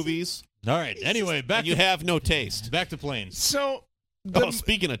classic movies. All right. Anyway, back. And you have no taste. Back to planes. So,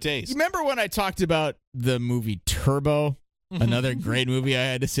 speaking of taste. You remember when I talked about the movie Turbo? Another great movie I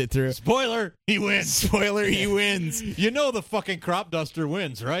had to sit through. Spoiler, he wins. Spoiler, he wins. You know the fucking crop duster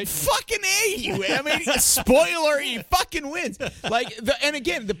wins, right? Fucking A, he wins. I mean, spoiler, he fucking wins. And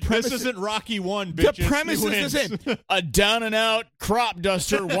again, the premise... This isn't Rocky 1, bitches. The premise is the same. A down-and-out crop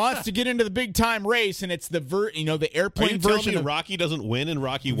duster wants to get into the big-time race, and it's the airplane version of... Rocky doesn't win in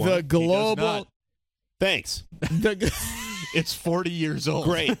Rocky 1? The global... Thanks. It's 40 years old.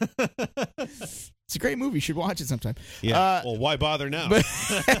 Great. It's a great movie. You should watch it sometime. Yeah. Well, why bother now?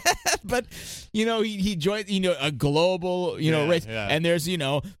 But he joined a global race, and there's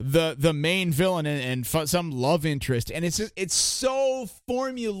the main villain and some love interest, and it's so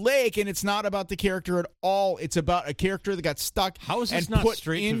formulaic, and it's not about the character at all. It's about a character that got stuck. How is this and not put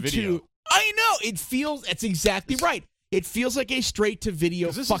straight into, to video? I know that's exactly right. It feels like a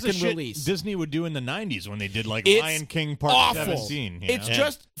straight-to-video fucking release. Disney would do in the 90s when they did, it's Lion King Part awful. 17. It's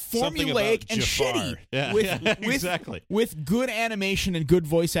just formulaic and shitty. Yeah, exactly. With good animation and good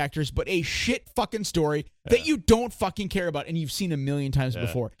voice actors, but a shit fucking story that you don't fucking care about and you've seen a million times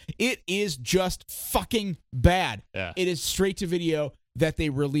before. It is just fucking bad. Yeah. It is straight-to-video that they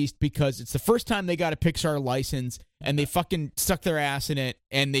released because it's the first time they got a Pixar license and they fucking stuck their ass in it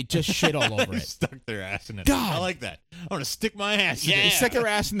and they just shit all over it. Stuck their ass in it. God. I like that. I want to stick my ass in it. They stuck their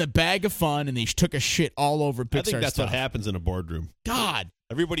ass in the bag of fun and they took a shit all over Pixar I think that's stuff. what happens in a boardroom. God.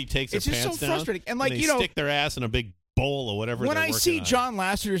 Everybody takes their it's just pants so down. Frustrating. And they stick their ass in a big bowl or whatever. When they're I working see on. John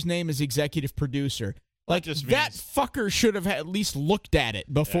Lasseter's name as executive producer, that fucker should have at least looked at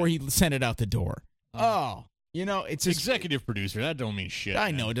it before he sent it out the door. It's just, executive producer. That don't mean shit.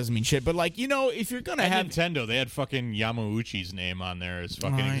 I know it doesn't mean shit, but if you're gonna have Nintendo, they had fucking Yamauchi's name on there as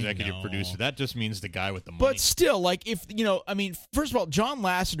fucking executive producer. That just means the guy with the money. But still, first of all, John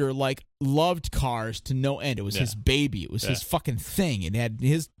Lasseter loved Cars to no end. It was his baby. It was his fucking thing. It had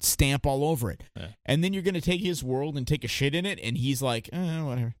his stamp all over it. Yeah. And then you're gonna take his world and take a shit in it, and he's like,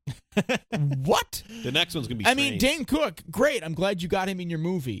 whatever. What? The next one's gonna be. I mean, Dane Cook, great. I'm glad you got him in your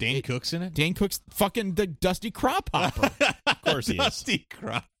movie. Dane Cook's in it. Dane Cook's fucking the Dusty Crop Hopper. Of course he is. Dusty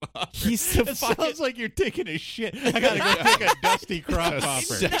Crop Hopper. He's the sounds like you're taking a shit. I gotta go take a Dusty Crop Hopper.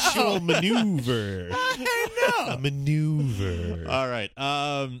 Sexual maneuver. I know. A maneuver. All right.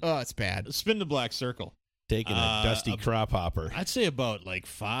 It's bad. Spin the black circle. Taking a Dusty Crop Hopper. I'd say about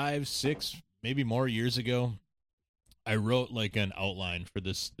 5, 6, maybe more years ago, I wrote an outline for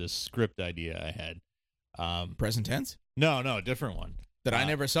this script idea I had. Present tense? No, different one. That I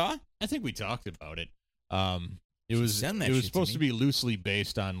never saw? I think we talked about it. It was supposed to be loosely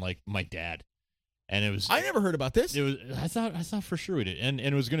based on my dad. And it was I never heard about this. It was I thought for sure we did. And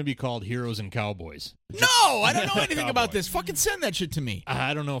it was going to be called Heroes and Cowboys. No, I don't know anything about this. Fucking send that shit to me.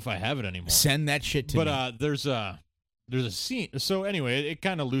 I don't know if I have it anymore. Send that shit to me. But there's a scene. So anyway, it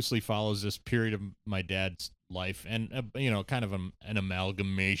kind of loosely follows this period of my dad's life and kind of an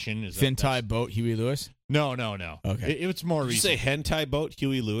amalgamation. Thin Tie Boat, Huey Lewis? No. Okay. It's more recent. Did you say hentai boat,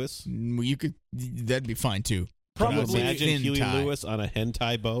 Huey Lewis? You could. That'd be fine too. Probably imagine Huey tie. Lewis on a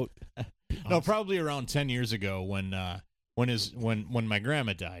hentai boat. No, probably around 10 years ago when my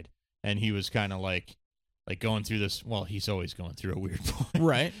grandma died, and he was kind of like going through this. Well, he's always going through a weird point,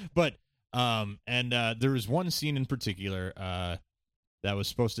 right? But there was one scene in particular that was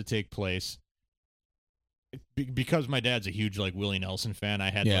supposed to take place because my dad's a huge like Willie Nelson fan,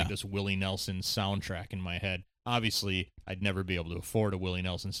 I had Yeah. like this Willie Nelson soundtrack in my head. Obviously, I'd never be able to afford a Willie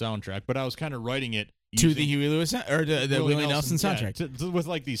Nelson soundtrack, but I was kind of writing it To using the Huey Lewis or the Willie Nelson soundtrack. yeah, with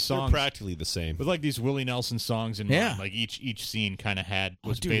like these They're songs, practically the same. with like these Willie Nelson songs in Yeah. mind. Like each scene kind of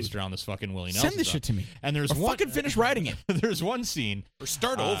was dude. based around this fucking Willie Nelson. Send this song. shit to me. And there's Or one fucking finish writing it. there's one scene Or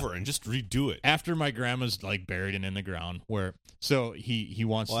start over and just redo it. after my grandma's like buried and in the ground where he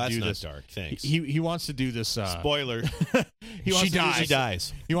wants Well, to that's do not this. dark. Thanks. He wants to do this. Spoiler. He wants She to do dies. She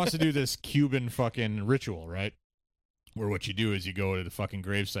dies. He wants to do this Cuban fucking ritual, right? Where what you do is you go to the fucking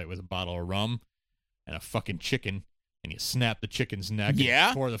gravesite with a bottle of rum and a fucking chicken, and you snap the chicken's neck Yeah.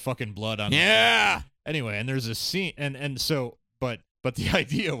 and pour the fucking blood on. Yeah. Anyway, and there's a scene, and so, but the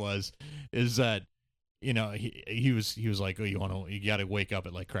idea is that, you know, he was like, oh, you got to wake up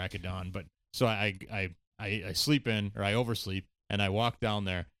at like crack of dawn. But so I sleep in, or I oversleep, and I walk down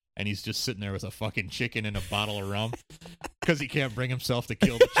there, and he's just sitting there with a fucking chicken and a bottle of rum because he can't bring himself to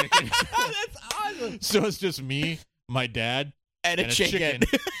kill the chicken. That's awesome. So it's just me, my dad, And a chicken.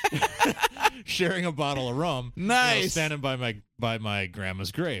 sharing a bottle of rum. Nice. Standing by my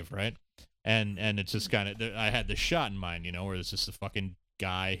grandma's grave, right? And it's just kind of, I had this shot in mind, you know, where it's just a fucking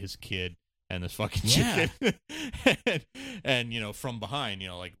guy, his kid, and this fucking Yeah. chicken, and you know, from behind, you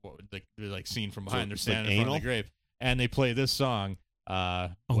know, like seen from behind, they're standing in front of the grave, and they play this song.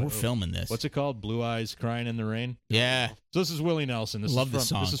 We're filming this. What's it called? Blue Eyes Crying in the Rain. Yeah. So this is Willie Nelson. Love this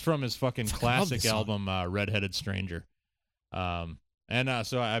song. This is from his fucking Fucking love classic this song. album, Redheaded Stranger. And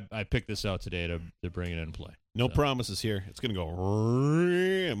so I picked this out today to bring it in play. No So. promises here. It's going to go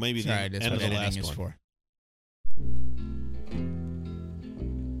maybe the All right, that's end what of the editing last is one. for.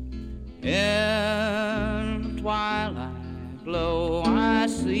 In the twilight glow, I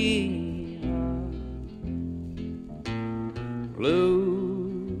see her,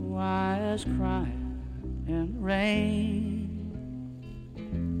 blue eyes crying in the rain.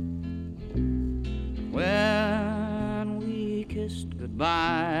 When we kissed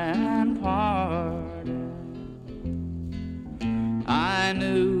goodbye and parted, I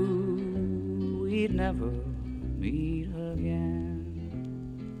knew we'd never meet again.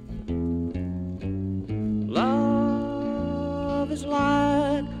 Love is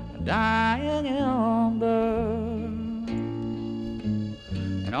like a dying ember,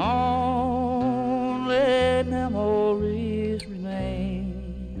 and only memories remain.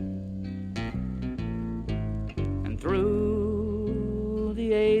 And through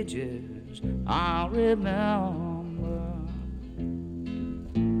the ages I'll remember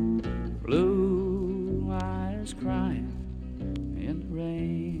blue eyes crying in the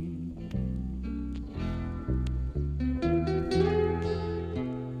rain.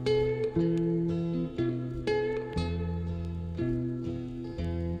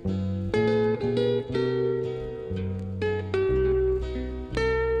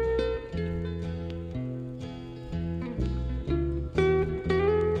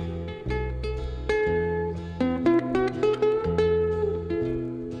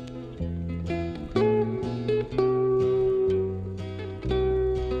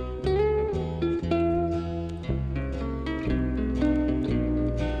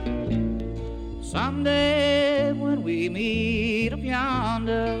 Someday when we meet up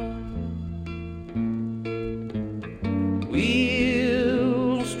yonder,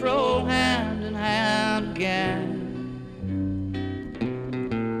 we'll stroll hand in hand again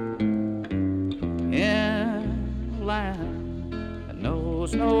in a land that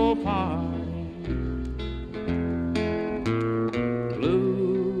knows no parting.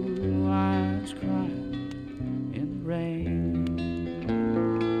 Blue eyes crying in the rain.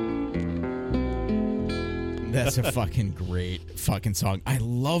 That's a fucking great fucking song. I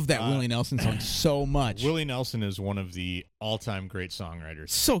love that Willie Nelson song so much. Willie Nelson is one of the all-time great songwriters.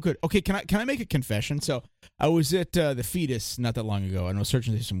 So good. Okay, can I make a confession? So I was at the Fetus not that long ago, and I was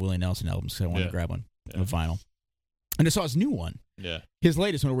searching through some Willie Nelson albums because I wanted to grab one of vinyl, and I saw his new one, Yeah. his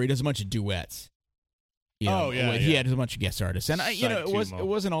latest one, where he does a bunch of duets. You know, Oh, yeah, where he yeah. had a bunch of guest artists, and Side it two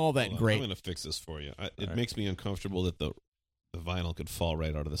wasn't all that Hold on, great. I'm going to fix this for you. It right. makes me uncomfortable that the vinyl could fall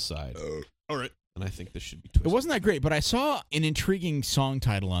right out of the side. All right. And I think this should be It twisted. wasn't that great, but I saw an intriguing song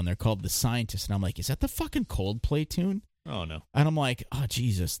title on there called "The Scientist," and I'm like, "Is that the fucking Coldplay tune?" Oh, no. And I'm like, "Oh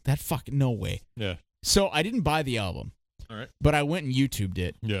Jesus, that fucking no way." Yeah. So I didn't buy the album, All right. but I went and YouTubed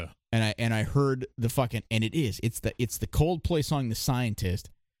it, Yeah. and I heard the fucking, and it's the Coldplay song "The Scientist."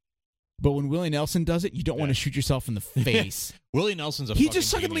 But when Willie Nelson does it, you don't want to shoot yourself in the face. Willie Nelson's a He fucking just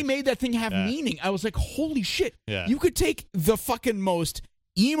suddenly genius. made that thing have Yeah. meaning. I was like, holy shit. Yeah. You could take the fucking most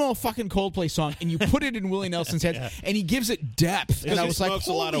emo fucking Coldplay song, and you put it in Willie Nelson's head, and he gives it depth. And I was like, smokes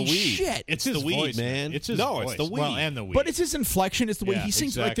holy a lot of weed. shit. It's the his weed, voice, man. It's his No, voice. it's the weed. Well, and the weed. But it's his inflection. It's the way Yeah, he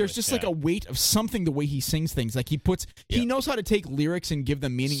sings. Like exactly. there's just like a weight of something the way he sings things. Like he knows how to take lyrics and give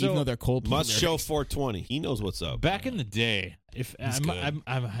them meaning, So, even though they're Coldplay Must lyrics. show 420. He knows what's up. Back in the day, if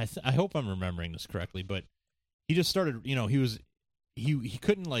I hope I'm remembering this correctly, but he just started. He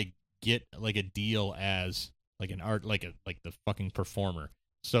couldn't like get like a deal as like an art like the fucking performer.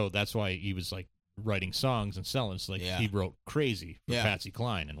 So that's why he was like writing songs and selling. It's like he wrote Crazy for Patsy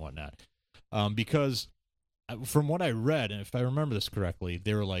Cline and whatnot. Because from what I read, and if I remember this correctly,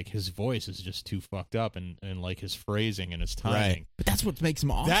 they were like his voice is just too fucked up and like his phrasing and his timing. Right. But that's what makes him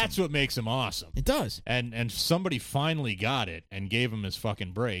awesome. That's what makes him awesome. It does. And somebody finally got it and gave him his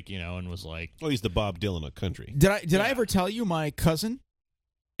fucking break, and was like, Oh, he's the Bob Dylan of country. Did I ever tell you my cousin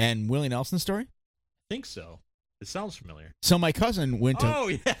and Willie Nelson story? I think so. It sounds familiar. So my cousin went to Oh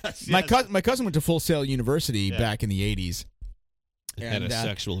yes, my cousin went to Full Sail University back in the 80s. Had a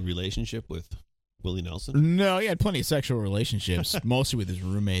sexual relationship with Willie Nelson? No, he had plenty of sexual relationships, mostly with his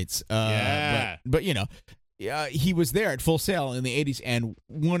roommates. But he was there at Full Sail in the 80s, and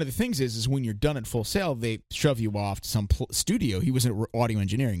one of the things is when you're done at Full Sail, they shove you off to some studio. He was in audio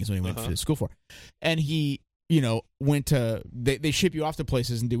engineering is what he went to school for. And he, went to, they ship you off to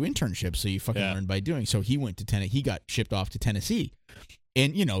places and do internships, so you fucking learn by doing. So he went to Tennessee. He got shipped off to Tennessee.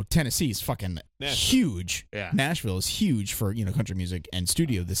 And, Tennessee is fucking huge. Yeah. Nashville is huge for, country music and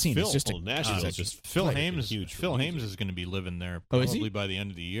studio. The scene is just Nashville is just Phil like Hames. huge. Phil Hames is going to be living there Oh, is probably he? by the end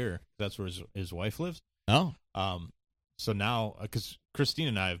of the year. That's where his wife lives. Oh. So now, because Christine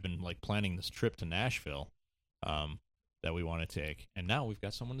and I have been like planning this trip to Nashville, that we want to take, and now we've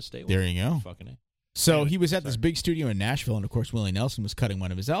got someone to stay with. There you go. Fucking A. So Anyway, he was at this big studio in Nashville, and of course, Willie Nelson was cutting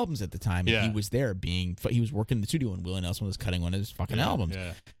one of his albums at the time. And he was there he was working in the studio, and Willie Nelson was cutting one of his fucking albums.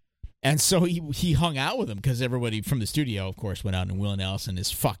 Yeah. And so he hung out with him because everybody from the studio, of course, went out, and Willie Nelson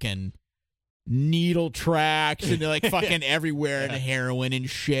is fucking needle tracks and they're like fucking everywhere and heroin and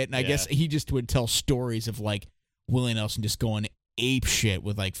shit. And I guess he just would tell stories of like Willie Nelson just going ape shit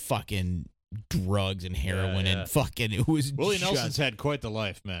with like fucking drugs and heroin and fucking it was Willie just, Nelson's had quite the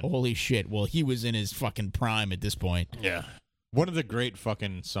life, man. holy shit. Well, he was in his fucking prime at this point. Yeah. One of the great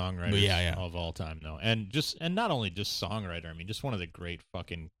fucking songwriters of all time, though. And not only just songwriter, I mean, just one of the great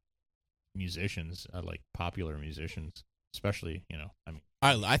fucking musicians, like popular musicians, especially, I mean.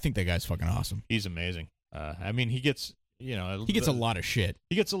 I think that guy's fucking awesome. He's amazing. I mean, he gets, he gets a lot of shit.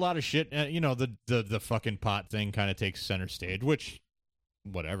 He gets a lot of shit. The fucking pot thing kind of takes center stage, which,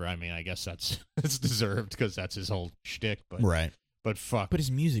 whatever. I mean, I guess it's deserved because that's his whole shtick. But right. But fuck. But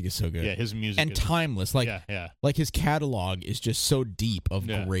his music is so good. Yeah, his music and is timeless. Like like his catalog is just so deep of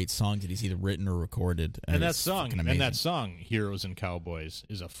great songs that he's either written or recorded. And that song, "Heroes and Cowboys,"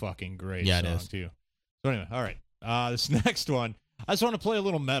 is a fucking great song too. So anyway, all right. This next one, I just want to play a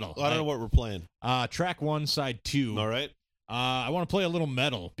little metal. I don't know what we're playing. Track 1, side 2. All right. I want to play a little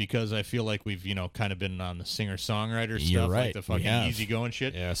metal because I feel like we've, kind of been on the singer-songwriter stuff, You're right. like the fucking easygoing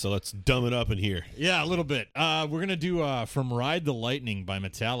shit. Yeah, so let's dumb it up in here. Yeah, a little bit. We're going to do From Ride the Lightning by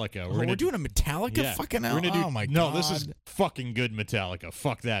Metallica. We're doing a Metallica fucking album? Oh, my God. No, this is fucking good Metallica.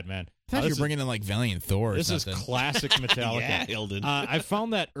 Fuck that, man. I thought you were bringing in, like, Valiant Thor or this something. This is classic Metallica. Yeah, Hilden. I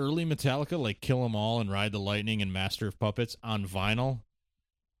found that early Metallica, like Kill 'Em All and Ride the Lightning and Master of Puppets, on vinyl.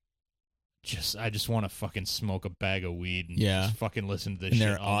 I just want to fucking smoke a bag of weed and just fucking listen to this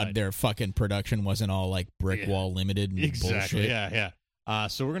shit. And their fucking production wasn't all like brick wall limited and exactly. bullshit. Yeah.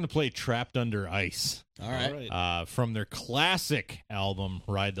 So we're gonna play Trapped Under Ice. All right. From their classic album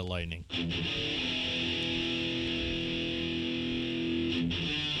Ride the Lightning.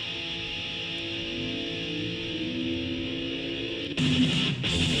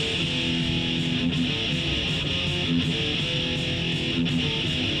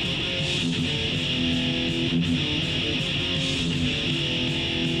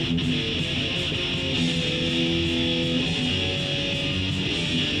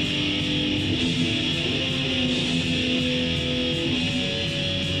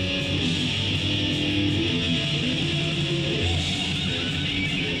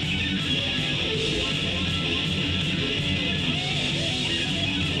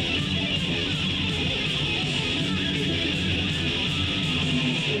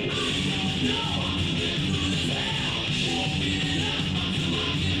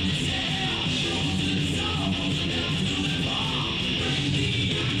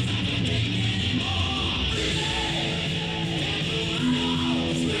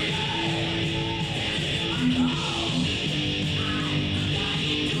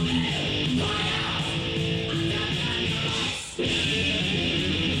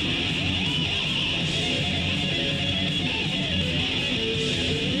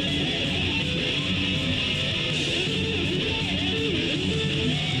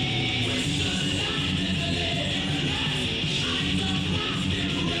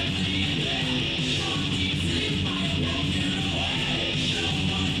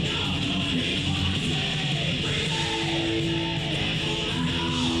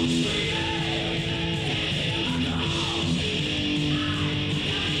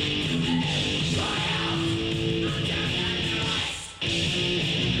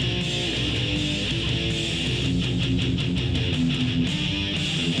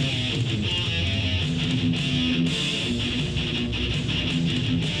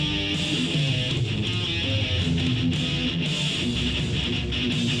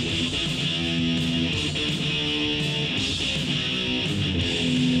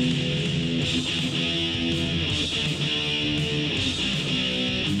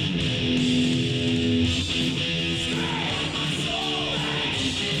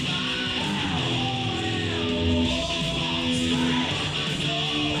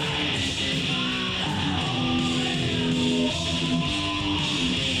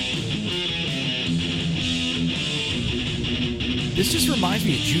 This just reminds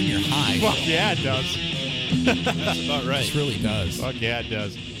me of junior high. Fuck yeah, it does. That's about right. This really does. Fuck yeah, it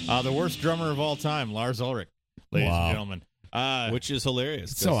does. The worst drummer of all time, Lars Ulrich, ladies and gentlemen. Which is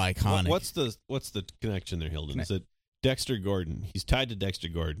hilarious. It's so iconic. What's the connection there, Hilden? Is it Dexter Gordon? He's tied to Dexter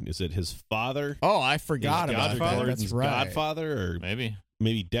Gordon. Is it his father? Oh, I forgot Is about Dexter that. Gordon's That's right. godfather, or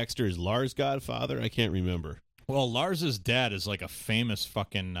maybe Dexter is Lars' godfather? I can't remember. Well, Lars's dad is like a famous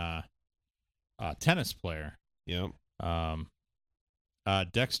fucking tennis player. Yep.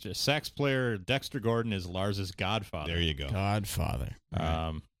 Sax player Dexter Gordon is Lars's godfather. There you go. Godfather.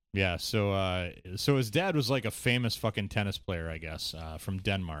 Yeah, so his dad was like a famous fucking tennis player, I guess, from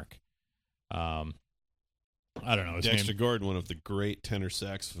Denmark. I don't know. Dexter Gordon, one of the great tenor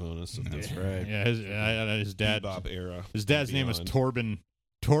saxophonists. That's right. Yeah, his dad. Bebop era. His dad's name was Torben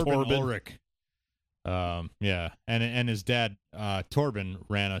Ulrich. Yeah, and his dad Torben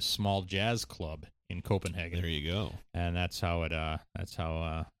ran a small jazz club in Copenhagen. There you go. And that's how it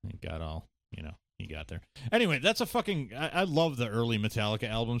got all, he got there. Anyway, that's a fucking I love the early Metallica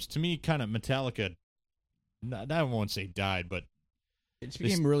albums. To me, kind of Metallica, I won't say died, but it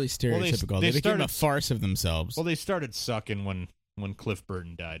became really stereotypical. They became a farce of themselves. Well, they started sucking when Cliff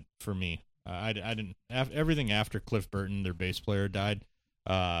Burton died. For me, I didn't. Everything after Cliff Burton, their bass player, died,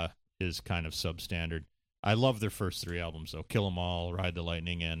 is kind of substandard. I love their first three albums though: Kill 'Em All, Ride the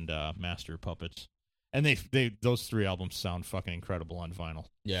Lightning, and Master of Puppets. And those three albums sound fucking incredible on vinyl.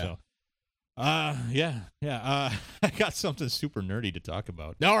 Yeah. So, I got something super nerdy to talk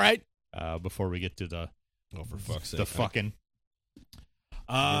about. All right. Before we get to the for fuck's sake, the fucking.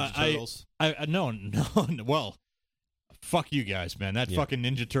 Ninja Turtles. No. Well, fuck you guys, man. That fucking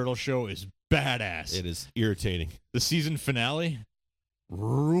Ninja Turtle show is badass. It is irritating. The season finale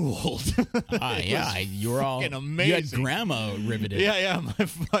ruled. You were all amazing. You had grandma riveted. Yeah.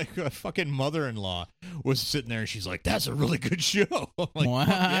 My fucking mother-in-law was sitting there and she's like, "That's a really good show." I'm like, wow.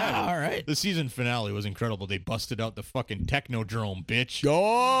 Yeah. All right. The season finale was incredible. They busted out the fucking Technodrome, bitch.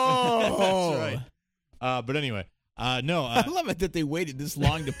 Oh, that's right. But anyway. No, I love it that they waited this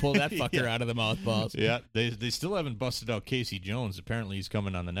long to pull that fucker out of the mothballs. Yeah, they still haven't busted out Casey Jones. Apparently, he's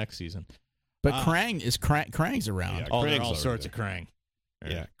coming on the next season. But Krang's around. Yeah, Krang's there are all all sorts right. of Krang.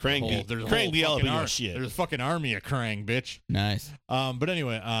 Yeah, Krang. There's a Krang whole the fucking Alabama shit. There's a fucking army of Krang, bitch. Nice. But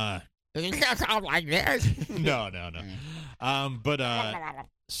anyway, It doesn't sound like this. no.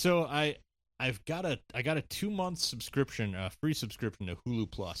 So I got a 2-month subscription, free subscription to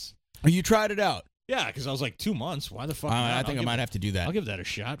Hulu Plus. You tried it out. Yeah, because I was like 2 months. Why the fuck? I think I might have to do that. I'll give that a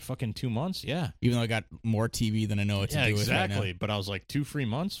shot. Fucking 2 months. Yeah. Even though I got more TV than I know what to do with right now. Exactly. But I was like 2 free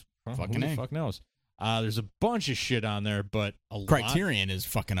months. Fucking who the A. fuck knows? There's a bunch of shit on there, but Criterion is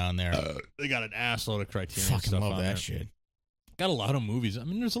fucking on there. They got an assload of Criterion fucking stuff love on that there. shit. Got a lot of movies. I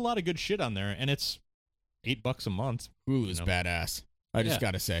mean, there's a lot of good shit on there, and it's $8 a month. Hulu is badass. I just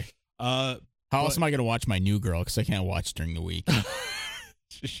gotta say. How else am I gonna watch My New Girl? Because I can't watch during the week.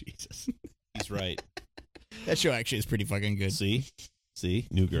 Jesus, he's right. That show actually is pretty fucking good. See,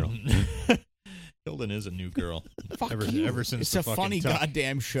 New Girl. Hilden is a new girl. Fuck ever since it's the a funny fucking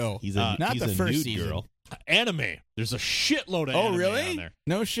goddamn show. He's not he's the a first nude season. girl. Anime. There's a shitload of Oh anime really? on there.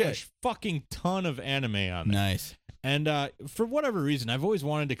 No shit. There's fucking ton of anime on there. Nice. And for whatever reason, I've always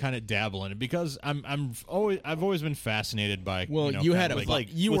wanted to kind of dabble in it because I've always been fascinated by. Well, you you kind had of a like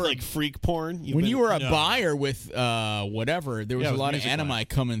you were like freak porn. when you were a No. buyer with whatever. There was Yeah, a it was lot of Music anime Line.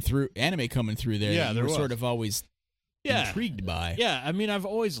 coming through there. Yeah, that you there were was. sort of always intrigued by. Yeah, I mean, I've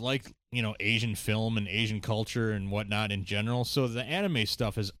always liked Asian film and Asian culture and whatnot in general. So the anime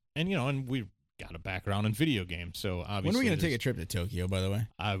stuff is, and we got a background in video games. So obviously, When are we gonna take a trip to Tokyo? By the way,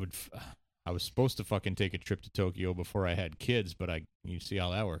 I was supposed to fucking take a trip to Tokyo before I had kids, but you see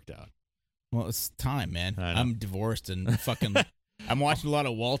how that worked out. well, it's time, man. I know. I'm divorced and fucking. I'm watching a lot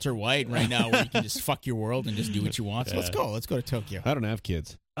of Walter White right now, where you can just fuck your world and just do what you want. So let's go. Let's go to Tokyo. I don't have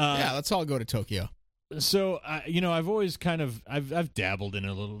kids. Yeah, let's all go to Tokyo. So I've always kind of I've dabbled in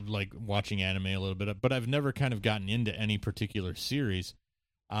a little, like watching anime a little bit, but I've never kind of gotten into any particular series.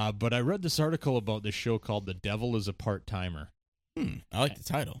 But I read this article about this show called "The Devil Is a Part-Timer." I like the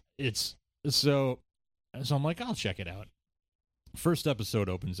title. It's so I'm like, I'll check it out. First episode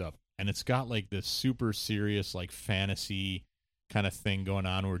opens up, and it's got like this super serious like fantasy kind of thing going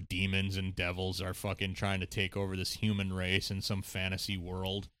on where demons and devils are fucking trying to take over this human race in some fantasy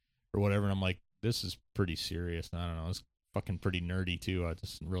world or whatever. And I'm like, this is pretty serious. I don't know. It's fucking pretty nerdy too. It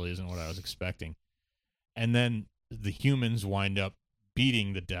just really isn't what I was expecting. And then the humans wind up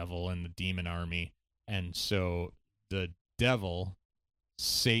beating the devil and the demon army. And so the devil,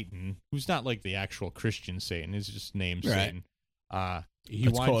 Satan, who's not like the actual Christian Satan, is just named Right. Satan. He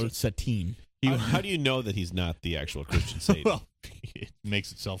It's winds called up, Satine. How do you know that he's not the actual Christian Satan? Well, it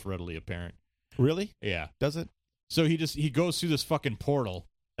makes itself readily apparent. Really? Yeah. Does it? So he goes through this fucking portal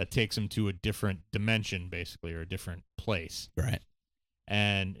that takes him to a different dimension, basically, or a different place. Right.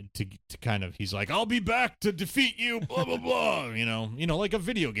 And to kind of, he's like, I'll be back to defeat you, blah, blah, blah. You know, like a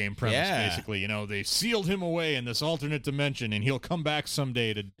video game premise, basically. You know, they sealed him away in this alternate dimension, and he'll come back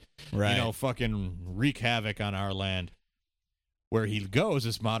someday to, fucking wreak havoc on our land. Where he goes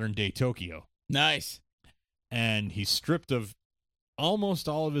is modern-day Tokyo. Nice. And he's stripped of almost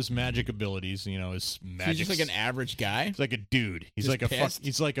all of his magic abilities. You know, his magic. He's just like an average guy. He's like a dude. He's Just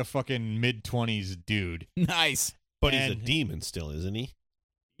he's like a fucking mid-20s dude. Nice. But he's a demon still, isn't he?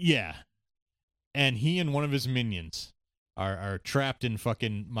 Yeah. And he and one of his minions are trapped in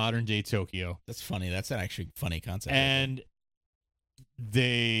fucking modern-day Tokyo. That's funny. That's an actually funny concept. And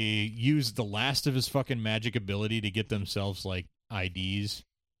they use the last of his fucking magic ability to get themselves, like, IDs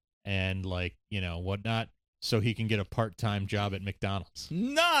and, like, you know, whatnot, so he can get a part-time job at McDonald's.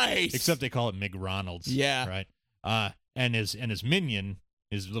 Nice. Except they call it McRonald's. Yeah. Right? And his minion,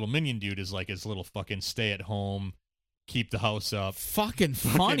 his little minion dude, is like his little fucking stay-at-home, keep the house up. Fucking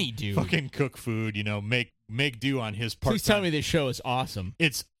funny, dude. Fucking cook food, you know, make do on his part. Please tell me this show is awesome.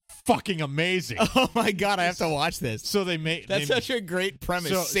 It's fucking amazing. Oh my god, I have to watch this. So that's such a great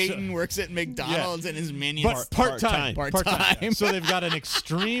premise. Satan works at McDonald's and his minions. But part-time. Part-time. So they've got an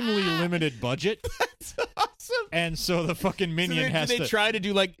extremely limited budget. That's awesome. And so the fucking minion has to... Do they try to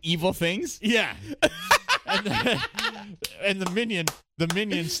do, like, evil things? Yeah. and the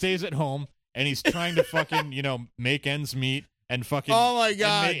minion stays at home, and he's trying to fucking, you know, make ends meet and fucking... Oh, my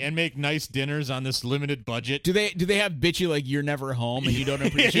God. And make nice dinners on this limited budget. Do they have bitchy, like, you're never home and you don't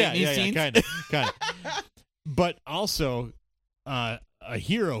appreciate these scenes? Kind of. But also, a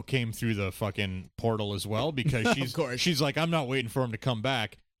hero came through the fucking portal as well, because she's like, I'm not waiting for him to come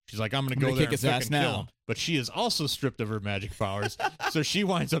back. She's like, I'm going to go there and fucking kill him. But she is also stripped of her magic powers, so she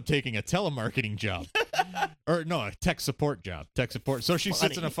winds up taking a telemarketing job. Or, no, a tech support job. So she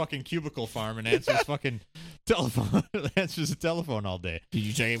sits in a fucking cubicle farm and answers fucking telephone. Answers the telephone all day. Did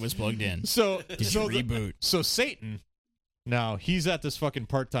you check it was plugged in? So reboot? So Satan, now, he's at this fucking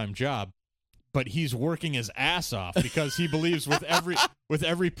part-time job, but he's working his ass off because he believes with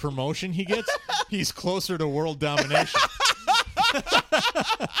every promotion he gets, he's closer to world domination.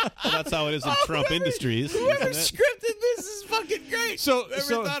 Well, that's how it is in Trump Industries. Whoever scripted this is fucking great.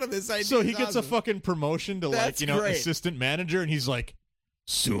 Whoever thought of this idea. So he gets a fucking promotion to assistant manager, and he's like,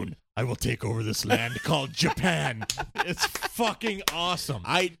 soon I will take over this land called Japan. It's fucking awesome.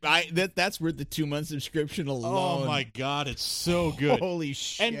 That's worth the 2-month subscription alone. Oh my god, it's so good. Holy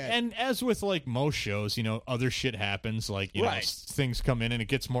shit. And as with, like, most shows, you know, other shit happens, like, you know, things come in and it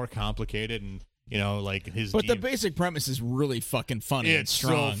gets more complicated, and you know, like his. But the basic premise is really fucking funny. It's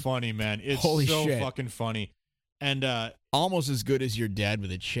so funny, man. It's Holy so shit. fucking funny, and almost as good as Your Dad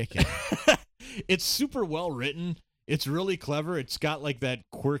with a Chicken. It's super well written. It's really clever. It's got, like, that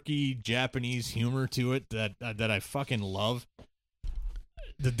quirky Japanese humor to it that I fucking love.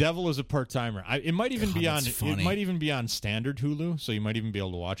 The Devil is a part-timer. It might even be on. It might even be on standard Hulu, so you might even be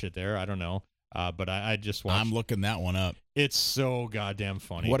able to watch it there. I don't know. But I just watched. I'm looking that one up. It's so goddamn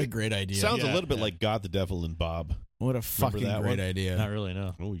funny. What a great idea. Sounds a little bit like God, the Devil, and Bob. What a fucking great idea. Not really,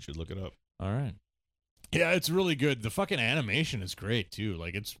 no. Oh, you should look it up. All right. Yeah, it's really good. The fucking animation is great, too.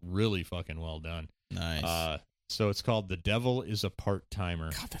 Like, it's really fucking well done. Nice. So it's called The Devil is a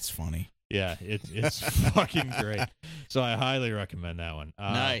Part-Timer. God, that's funny. Yeah, it's fucking great. So I highly recommend that one.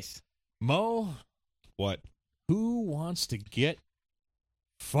 Nice. Mo? What? Who wants to get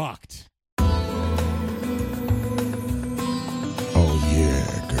fucked? Oh,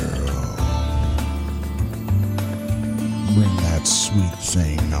 yeah, girl. Bring that sweet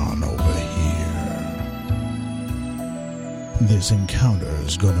thing on over here. This encounter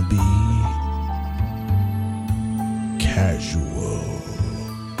is gonna be casual.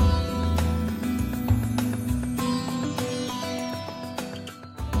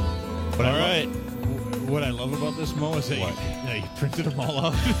 What I love about this, Mo, is that you printed them all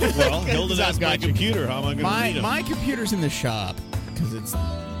out. Well, Hilden has my computer. How am I going to read them? My computer's in the shop because it's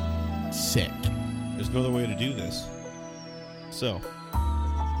sick. There's no other way to do this. So,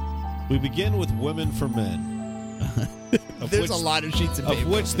 we begin with Women for Men. There's a lot of sheets of paper. Of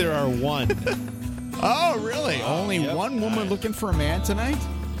which there are one. Oh, really? Only one woman looking for a man tonight?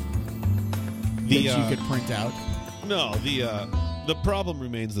 That you could print out? No, the problem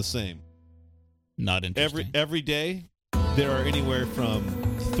remains the same. Not interesting. Every day, there are anywhere from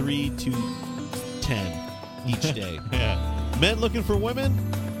 3 to 10 each day. Yeah. Men looking for women?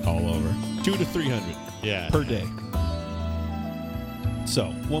 All over. 200 to 300 yeah. per day.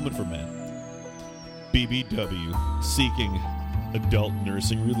 So, Woman for Men. BBW, seeking adult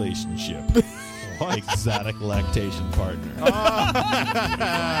nursing relationship. Exotic lactation partner.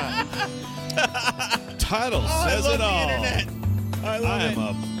 Title says it all. I am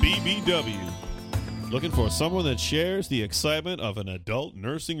a BBW. Looking for someone that shares the excitement of an adult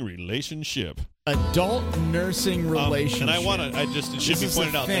nursing relationship. Adult nursing relationship. And I want to, it should This be is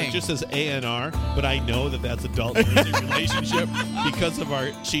pointed the out that thing. it just says ANR, but I know that that's adult nursing relationship because of our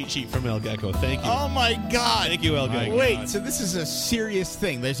cheat sheet from El Gecko. Thank you. Oh my God! Thank you, El Gecko. Wait, so this is a serious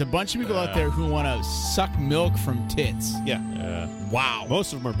thing. There's a bunch of people out there who want to suck milk from tits. Yeah. Wow.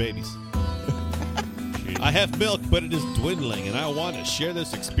 Most of them are babies. I have milk, but it is dwindling, and I want to share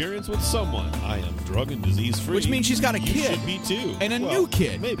this experience with someone. I am drug and disease free. Which means she's got a You kid. should be too. And a new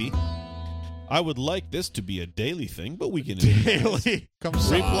kid. Maybe. I would like this to be a daily thing, but we can Daily. Come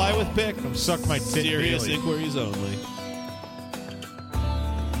suck. reply with pick. Come suck my tit Serious daily. inquiries only.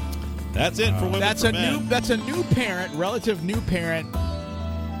 That's it for women. That's for a men. new parent, relative new parent,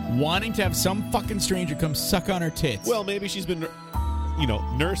 wanting to have some fucking stranger come suck on her tits. Well, maybe she's been,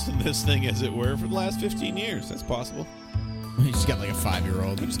 nursing this thing, as it were, for the last 15 years. That's possible. she's got like a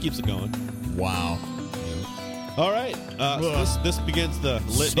 5-year-old. It just keeps it going. Wow. All right. This begins the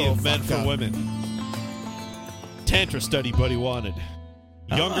litany So of men fucked for up. women. Tantra study buddy wanted.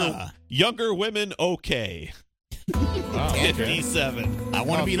 Younger women okay. 57. I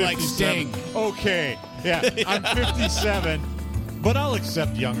want to be like Sting. Okay. Yeah, I'm 57, but I'll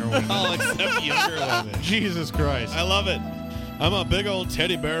accept younger women. I'll accept younger women. Jesus Christ. I love it. I'm a big old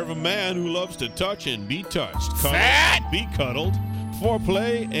teddy bear of a man who loves to touch and be touched. Fat! Be cuddled,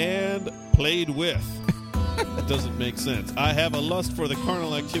 foreplay, and played with. That doesn't make sense. I have a lust for the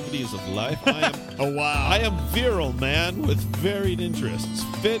carnal activities of life. Oh, wow. I am virile man with varied interests,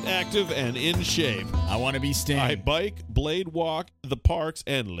 fit, active, and in shape. I want to be Sting. I bike, blade walk, the parks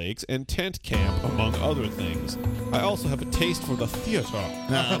and lakes, and tent camp, among other things. I also have a taste for the theater,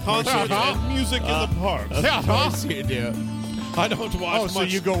 concerts, and music in the parks. Of course you do. I don't watch much so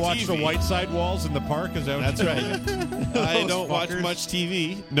you go watch the TV. White Side Walls in the park? Is that what That's right. I don't watch fuckers. much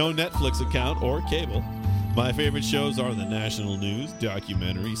TV, no Netflix account or cable. My favorite shows are the national news,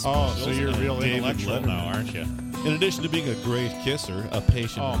 documentaries, Oh, specials, so you're and real David intellectual Letterman. now, aren't you? In addition to being a great kisser, a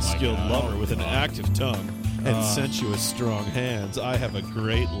patient Oh and my skilled God. lover with an Oh. active tongue and sensuous, strong hands, I have a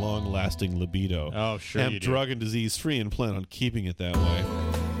great, long-lasting libido. Oh, sure am you do. drug and disease-free and plan on keeping it that way.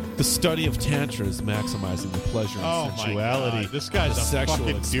 The study of Tantra is maximizing the pleasure and Oh, my sensuality God. This guy's the a sexual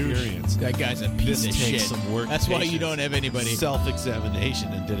fucking douche. experience. That guy's a piece This of takes shit. some work. That's why you patience, don't have anybody. Self-examination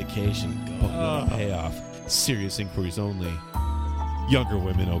and dedication. But no payoff. Serious inquiries only. Younger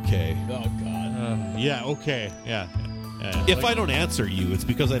women, okay. Oh, God. Yeah, okay. Yeah. If I don't answer you, it's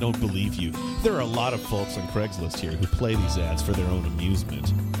because I don't believe you. There are a lot of folks on Craigslist here who play these ads for their own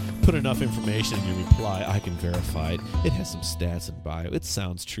amusement. Put enough information in your reply, I can verify it. It has some stats and bio. It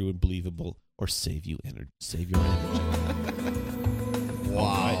sounds true and believable, or save your energy.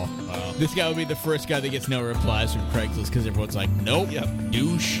 Wow. This guy will be the first guy that gets no replies from Craigslist because everyone's like, nope,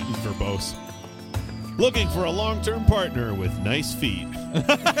 douche. He's verbose. Looking for a long-term partner with nice feet.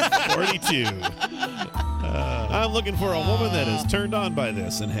 42. I'm looking for a woman that is turned on by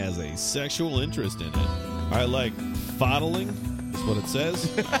this and has a sexual interest in it. I like fondling, is what it says.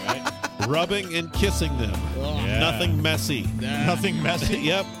 All right. Rubbing and kissing them. Yeah. Nothing messy. Nothing messy?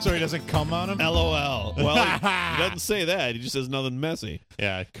 Yep. So he doesn't come on him? LOL. Well, he doesn't say that. He just says nothing messy.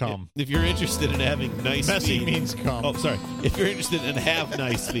 Yeah, come. If you're interested in having nice Messy feet. means come. Oh, sorry. If you're interested in have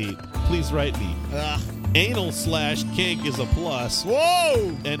nice feet, please write me. Anal/kink is a plus.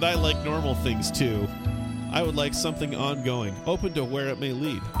 Whoa! And I like normal things too. I would like something ongoing, open to where it may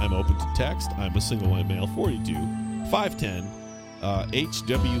lead. I'm open to text. I'm a single white male, 42, 5'10",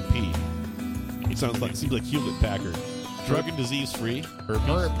 HWP. It seems like Hewlett Packard. Drug and disease free. Herb.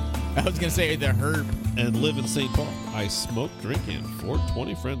 I was going to say the herb. And live in St. Paul. I smoke, drink, and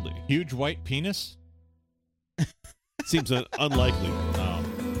 420 friendly. Huge white penis? Seems unlikely. Oh.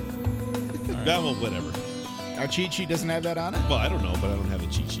 Well, whatever. Our cheat sheet doesn't have that on it? Well, I don't know, but I don't have a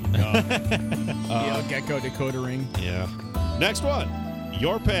cheat sheet. The Gecko decoder ring. Yeah. Next one.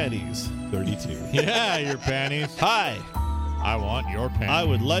 Your panties. 32. Yeah, your panties. Hi. I want your panties. I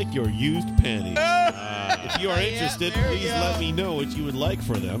would like your used panties. If you are interested, please let me know what you would like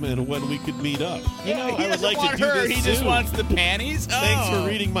for them and when we could meet up. He I would doesn't like to want do her. this He just soon. wants the panties. Thanks Oh. for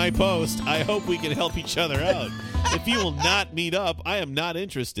reading my post. I hope we can help each other out. If you will not meet up, I am not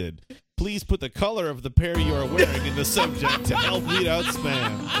interested. Please put the color of the pair you are wearing in the subject to help weed out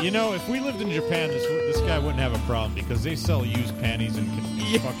spam. You know, if we lived in Japan, this guy wouldn't have a problem because they sell used panties and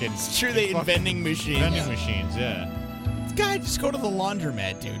fucking It's true they in fucking vending machines. vending machines. Yeah. It's guy just go to the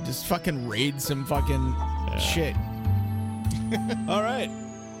laundromat, dude. Just fucking raid some fucking shit. All right.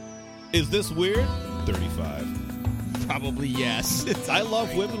 Is this weird? 35. Probably yes. I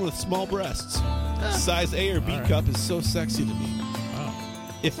love women with small breasts. Size A or B cup is so sexy to me.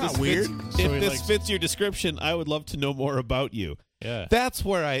 If not this weird. Fits, if this fits your description, I would love to know more about you. Yeah. That's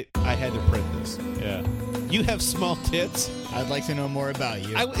where I had to print this. Yeah. You have small tits. I'd like to know more about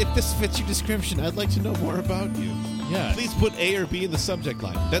you. If this fits your description, I'd like to know more about you. Yeah. Please put A or B in the subject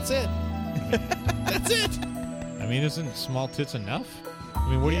line. That's it. That's it. I mean, isn't small tits enough? I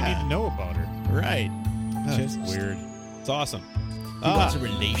mean, what do you need to know about her? Right. Just Weird. It's awesome. He wants a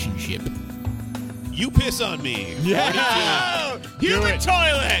relationship. You piss on me. Yeah. Human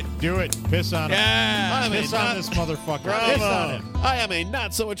toilet. Do it. Piss on him. Yeah. Piss on this motherfucker. Bravo. Piss on him. I am a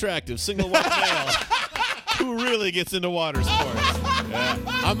not so attractive single white male who really gets into water sports. Yeah.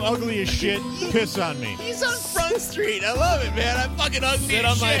 I'm ugly as shit. Piss on me. He's on Front Street. I love it, man. I'm fucking ugly Sit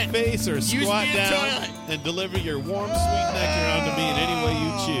as on shit. my face or Use squat me in the down toilet. and deliver your warm, sweet nectar onto me in any way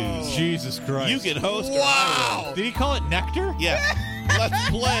you choose. Jesus Christ. You can host or I Wow. will. Did he call it nectar? Yeah. Let's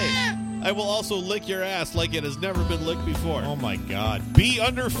play. I will also lick your ass like it has never been licked before. Oh, my God. Be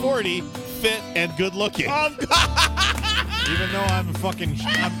under 40, fit, and good looking. Even though I'm a fucking...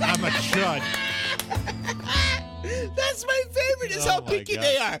 I'm a chud. That's my favorite is how Oh my picky God.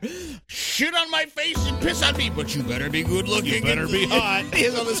 they are. Shit on my face and piss on me, but you better be good looking. You better be hot. He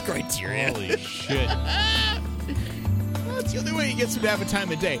has all this criteria. Holy shit. That's the only way he gets him to have a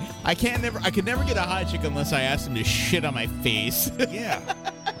time of day. I could never get a hot chick unless I asked him to shit on my face. Yeah.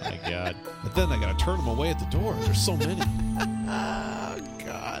 My God. But then I gotta turn them away at the door. There's so many. Oh,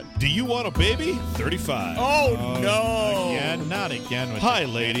 God. Do you want a baby? 35. Oh, no. Again? Not again. With Hi,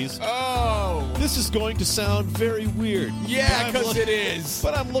 ladies. Oh. This is going to sound very weird. Yeah, but I'm because it is.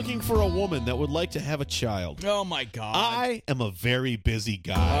 But I'm looking for a woman that would like to have a child. Oh, my God. I am a very busy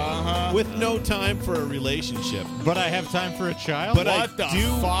guy with no time for a relationship. But I have time for a child? But What the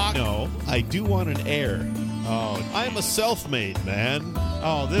fuck? I do want an heir. Oh, I'm a self-made man.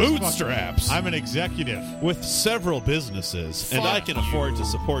 oh, this Bootstraps. I'm an executive. With several businesses, and I can afford to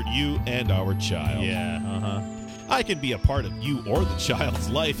support you and our child. Yeah, I can be a part of you or the child's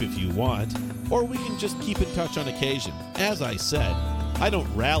life if you want, or we can just keep in touch on occasion. As I said, I don't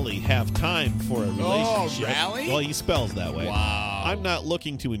have time for a relationship. rally? Well, he spells that way. Wow. I'm not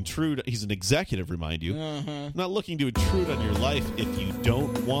looking to intrude. He's an executive, remind you. I'm not looking to intrude on your life if you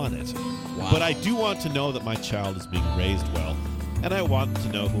don't want it. Wow. But I do want to know that my child is being raised well, and I want to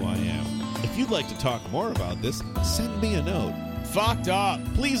know who I am. If you'd like to talk more about this, send me a note. Fucked up.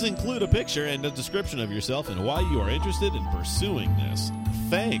 Please include a picture and a description of yourself and why you are interested in pursuing this.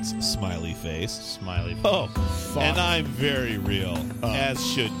 Thanks, smiley face. Smiley face. Oh, Fuck. and I'm very real, as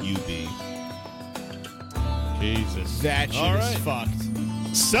should you be. Jesus. That shit All is right.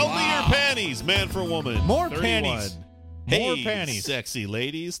 fucked. Sell me your panties, man for woman. More 31. panties. More Hey, panties. sexy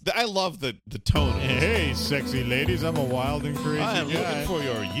ladies. I love the tone of this. Hey, sexy ladies, I'm a wild and crazy I am guy. looking for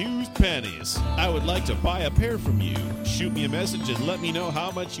your used panties. I would like to buy a pair from you. Shoot me a message and let me know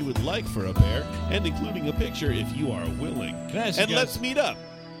how much you would like for a pair, and including a picture if you are willing. Can I ask you And guys- let's meet up.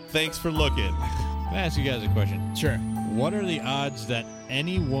 Thanks for looking. Can I ask you guys a question? Sure. What are the odds that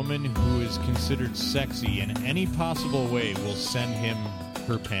any woman who is considered sexy in any possible way will send him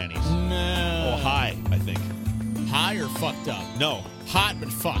her panties? No. Oh, high, I think. High or fucked up? No, Hot but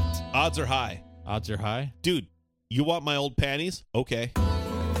fucked. odds are high. Odds are high? Dude, you want my old panties? Okay.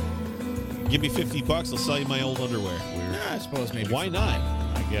 Give me $50, I'll sell you my old underwear. Weird. I suppose maybe. Why not?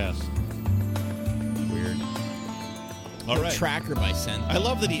 I guess. Weird. All right. Tracker by scent. I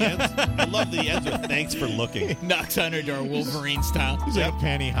love that he ends. I love that he ends with "Thanks for looking." Knocks on her door, Wolverine style. He's like a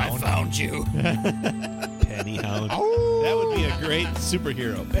panty hound. Found you. Penny Hound. That would be a great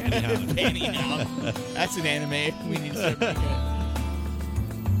superhero. Penny Hound. Panty now. That's an anime. We need to start making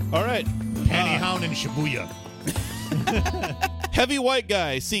it. All right. Panty hound in Shibuya. Heavy white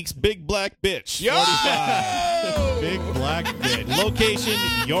guy seeks big black bitch. Yo! 45. Big black bitch. Location: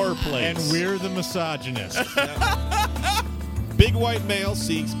 your place. And we're the misogynist. Big white male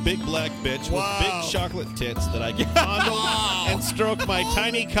seeks big black bitch Wow. with big chocolate tits that I can fondle and stroke my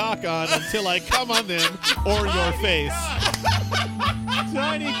tiny cock on until I come on them or your face.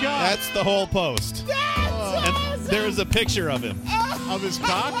 Tiny cock. That's the whole post. And there is a picture of him. Of his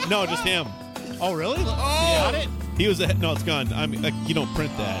cock? No, just him. Oh, really? You Oh. got it? He was a no. It's gone. I mean, you don't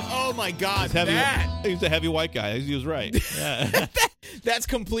print that. Oh my God, He's heavy. that. He was a heavy white guy. He was right. Yeah. That's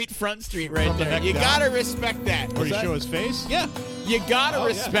complete Front Street right From the there. neck You down. gotta respect that. Or you that? show his face? Yeah. You gotta Oh, yeah.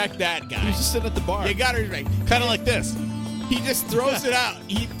 respect that He guy. was just sitting at the bar. You gotta respect. Kind of like this. He just throws it out.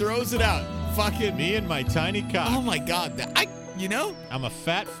 He throws it out. fucking. Me and my tiny cock. Oh my God! I'm a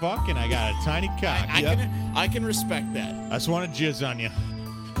fat fuck and I got a tiny cock. I can respect that. I just want to jizz on you.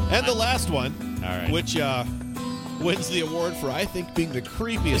 And the last one, All right. which wins the award for, I think, being the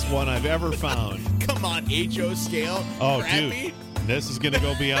creepiest one I've ever found. Come on, HO scale. Oh, Crappy? dude. This is going to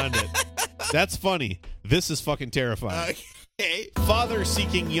go beyond it. That's funny. This is fucking terrifying. Okay. Father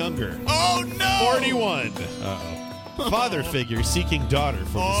seeking younger. Oh no! 41. Uh-oh. Father figure seeking daughter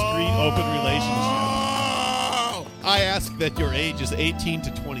from discreet open relationship. I ask that your age is 18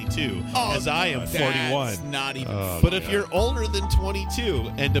 to 22, as I am 41. That's not even. But if you're older than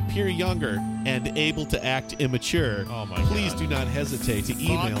 22 and appear younger and able to act immature, please do not hesitate to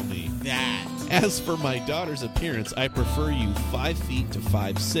email me. That. As for my daughter's appearance, I prefer you 5 feet to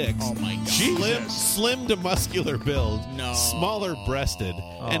 5'6". Oh my God. Slim to muscular build, No. smaller breasted,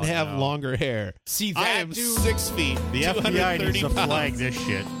 and have longer hair. See, I that am dude. 6 feet, The FBI 230 needs to flag pounds, this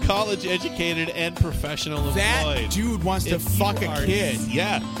shit. college educated and professional That employed. dude wants to If fuck you a are- kid.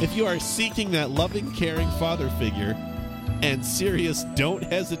 Yeah. If you are seeking that loving, caring father figure and serious, don't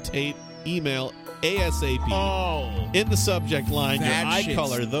hesitate, email ASAP. Oh. In the subject line, your That eye shit's-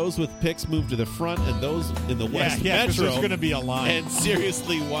 color, those with pics move to the front and those in the West Yeah, 'cause Metro. there's going to be a line. And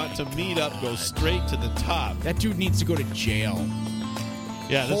seriously want to meet up, go straight to the top. That dude needs to go to jail.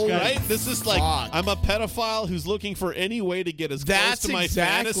 Yeah, this Holy guy, right? This is like, fuck. I'm a pedophile who's looking for any way to get as close That's to my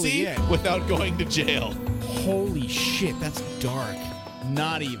exactly fantasy it. without going to jail. Holy shit, that's dark.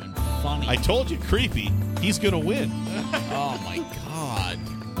 Not even funny. I told you, creepy. He's going to win. Oh my God.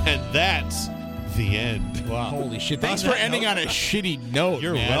 And that's the end. Wow. Holy shit. Thanks On for that ending note- on a shitty note,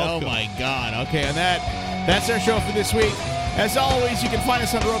 You're man. welcome. Oh my God. Okay, and that's our show for this week. As always, you can find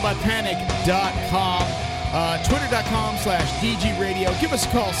us on robotpanic.com. Twitter.com/DGRadio. Give us a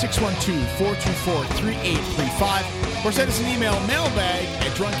call, 612-424-3835. Or send us an email,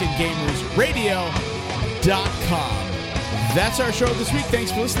 mailbag@drunkengamersradio.com. That's our show this week.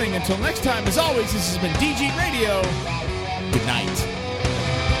 Thanks for listening. Until next time, as always, this has been DG Radio. Good night.